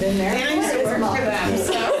I have been there. And I used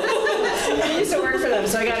to work for them,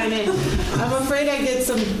 so I got an in. I'm afraid I get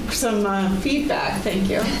some feedback. Thank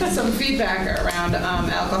you. Some feedback around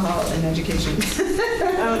alcohol and education.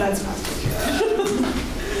 Oh, that's possible.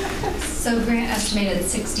 So Grant estimated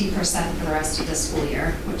 60% for the rest of the school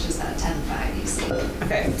year, which is that 10.5 you see.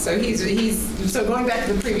 Okay, so so going back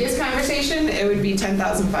to the previous conversation, it would be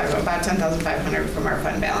about 10,500 from our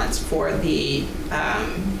fund balance for the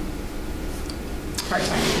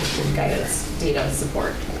part-time guidance data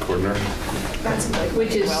support. Coordinator? That's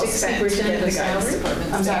Which is well spent to 60% get of the guidance salary?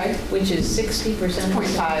 department I'm sorry? staff. Which is 60%?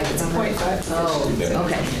 0.5, it's 0.5. Oh,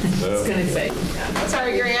 okay. I was going to say.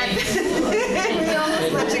 Sorry, Grant. We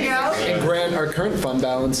almost let you go. And Grant, our current fund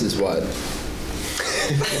balance is what?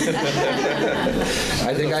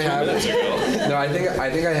 I think I have. No, I think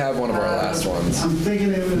I have one of our last ones. I'm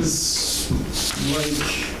thinking it was like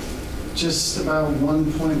just about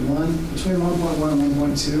 1.1, between 1.1 and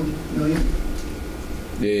 1.2 million.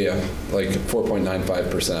 Yeah, like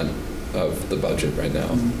 4.95% of the budget right now.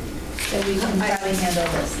 So we can probably handle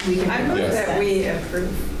this. I move that we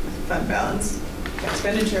approve fund balance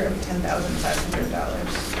expenditure of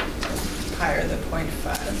 $10,500 to hire the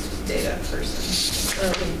 0.5 data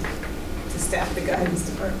person to staff the guidance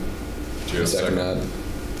department. Do you have a second?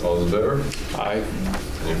 All those in favor? Aye.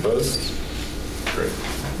 Any opposed? Great.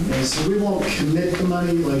 Yeah, so we won't commit the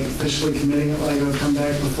money, like officially committing it, like it'll come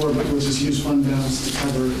back before, but we'll just use fund balance to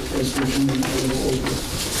cover as we come in a little over.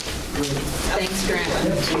 Thanks, Grant.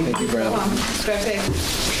 Thank you, Grant. Drive safe.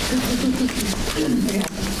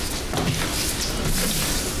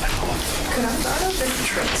 Could I thought of this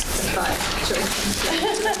trust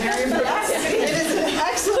It is an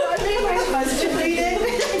excellent, I made my husband read it.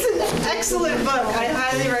 It's an excellent book. I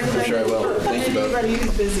highly recommend it. Sure I will. Thank you both. Anybody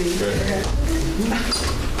who's busy.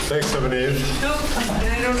 Thanks, Ebony. Nope,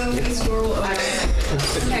 and I don't know if this door will open.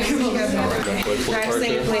 Drive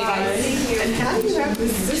safely, guys. And how do you have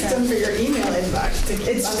this system for your email inbox?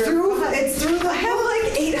 It's through the. I have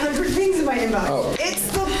like 800 things in my inbox. Oh.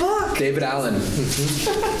 It's the book. David Allen.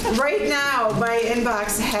 Right now, my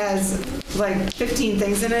inbox has like 15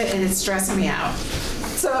 things in it, and it's stressing me out.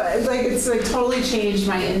 So it's totally changed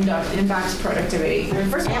my inbox productivity.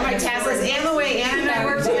 First of all, my task list and the way Anna and I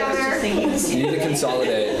work together. You need to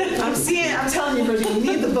consolidate. I'm telling you, Bridget, you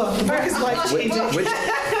need the book. The book is life changing.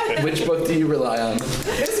 Which book do you rely on?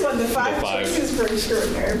 This one, the five choices for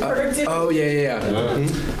extraordinary productivity. Oh, yeah.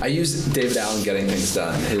 I use David Allen Getting Things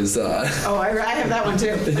Done. His. I have that one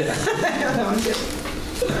too. I have that one too.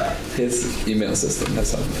 His email system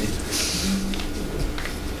has helped me.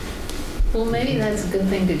 Well, maybe that's a good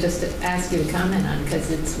thing to just ask you to comment on, because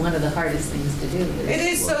it's one of the hardest things to do. It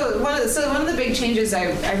is. So one of the big changes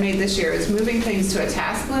I made this year is moving things to a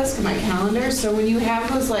task list in my calendar. So when you have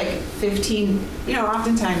those like 15,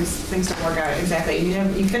 oftentimes things don't work out exactly.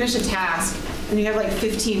 You finish a task and you have like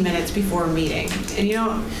 15 minutes before a meeting, and you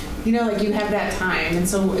have that time, and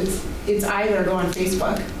so it's either go on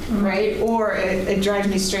Facebook, right, or it drives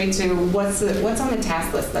me straight to what's on the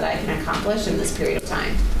task list that I can accomplish in this period of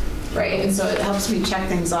time. Right, and so it helps me check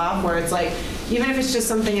things off where it's like, even if it's just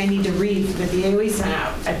something I need to read that the AOE sent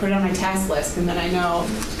out, I put it on my task list, and then I know,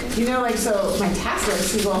 so my task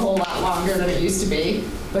list is a whole lot longer than it used to be,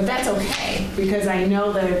 but that's okay, because I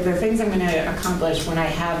know that there are things I'm going to accomplish when I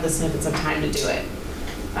have the snippets of time to do it.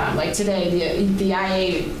 Like today, the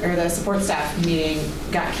IA, or the support staff meeting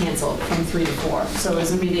got canceled from 3 to 4, so it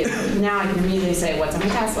was immediate. Now I can immediately say, what's on my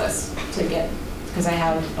task list to get, because I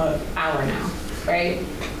have an hour now, right?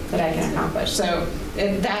 That I can accomplish. So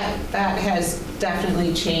that has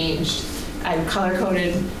definitely changed. I've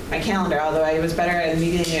color-coded my calendar, although I was better at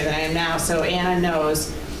meeting you than I am now. So Anna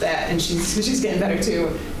knows that, and she's getting better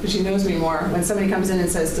too, but she knows me more. When somebody comes in and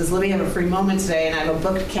says, does Libby have a free moment today, and I have a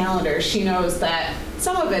booked calendar, she knows that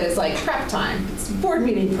some of it is like prep time. It's board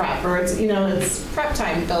meeting prep, or it's prep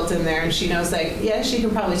time built in there, and she knows that, yeah, she can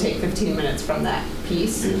probably take 15 minutes from that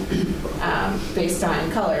piece based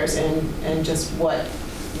on colors and just what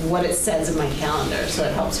it says in my calendar. So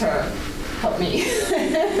it helps me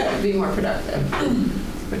be more productive,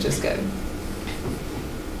 which is good.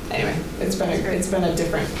 Anyway, it's been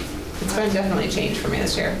definitely a change for me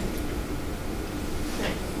this year.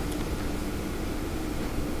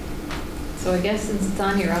 So I guess since it's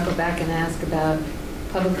on here, I'll go back and ask about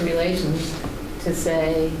public relations to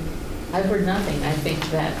say, I've heard nothing. I think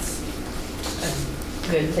that's a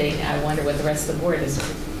good thing. I wonder what the rest of the board is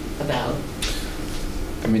about.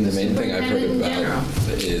 I mean, the main thing I've heard about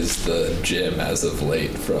is the gym as of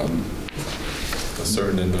late from a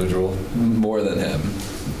certain individual. More than him.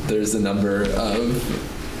 There's a number of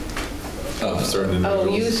certain individuals.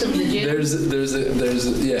 Oh, use of the gym? There's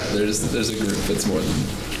a group. It's more than,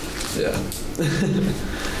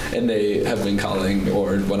 and they have been calling,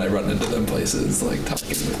 or when I run into them places, like talking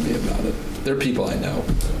with me about it. They're people I know.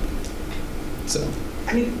 So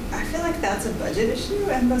I mean, I feel like that's a budget issue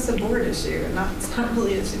and that's a board issue, and it's not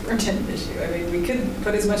really a superintendent issue. I mean, we could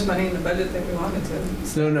put as much money in the budget that we wanted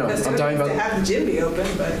to. No, Because I'm talking to about. have the gym be open,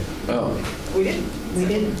 but we didn't. We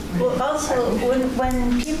didn't. Well, also,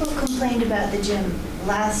 when people complained about the gym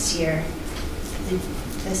last year,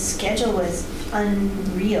 the schedule was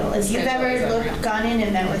unreal. If you've ever gone in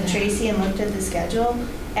and met with Tracy and looked at the schedule,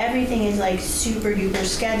 everything is like super duper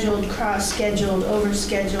scheduled, cross scheduled, over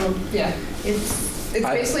scheduled. Yeah. It's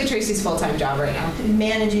basically Tracy's full-time job right now.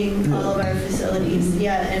 Managing all of our facilities,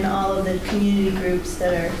 and all of the community groups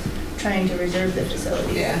that are trying to reserve the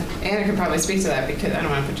facilities. Yeah, Anna could probably speak to that because I don't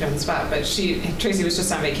want to put you on the spot, but Tracy was just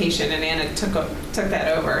on vacation and Anna took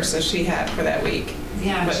that over, so she had for that week.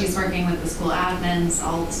 Yeah, she's working with the school admins.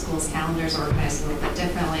 All the school's calendars are organized a little bit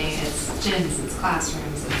differently. It's gyms, it's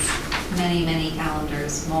classrooms, it's many, many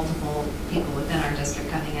calendars, multiple people within our district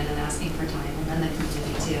coming in and asking for time, and then the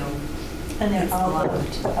community too. And they're all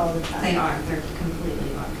booked all the time. They are. They're completely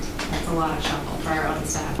booked. It's a lot of shuffle for our own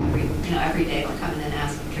staff. Every day we're coming in and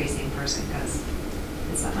asking Tracy in person because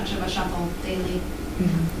it's that much of a shuffle daily.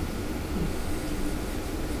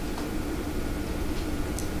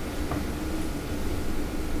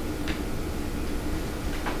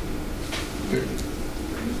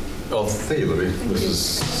 Well, thank you, Libby. This is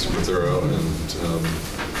super thorough and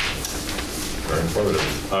very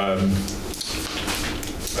informative.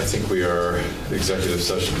 I think we are executive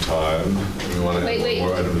session time. We want to add one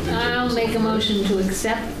more item to the agenda. I'll make a motion to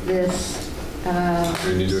accept this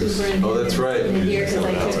We need to oh, that's right. We need to here because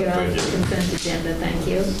I took it off Thank the you. consent agenda. Thank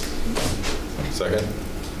you. Second?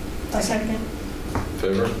 A second.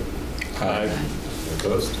 Favor? Aye.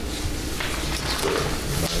 Opposed?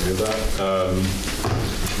 Remind me of that.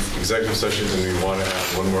 Executive session, and we want to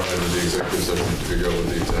add one more item to the executive session to figure out what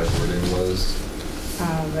the exact wording was.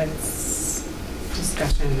 That's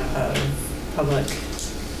discussion of public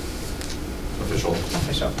Official.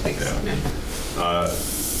 Thanks. Yeah.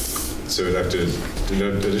 So we'd have to, in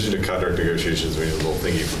addition to contract negotiations, we need a little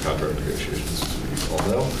thingy for contract negotiations, as we all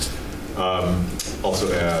know. Also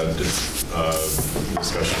add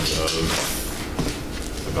discussion of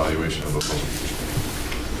evaluation of a public.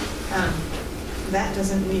 That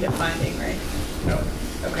doesn't need a finding, right? No.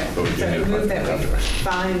 Okay. But we So do need I a move that we contract.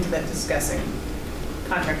 find that discussing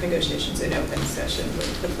contract negotiations in open session would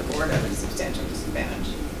put the board at a substantial disadvantage.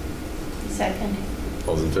 Second.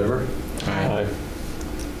 All's in favor? Aye.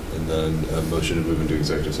 And then a motion to move into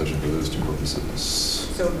executive session for those two purposes.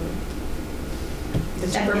 So the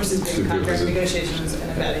two purposes Two being contract purposes. negotiations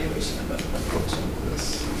and evaluation of a position. Yes.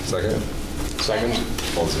 Second? Second.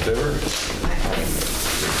 All's in favor?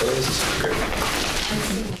 Opposed?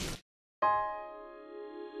 Great.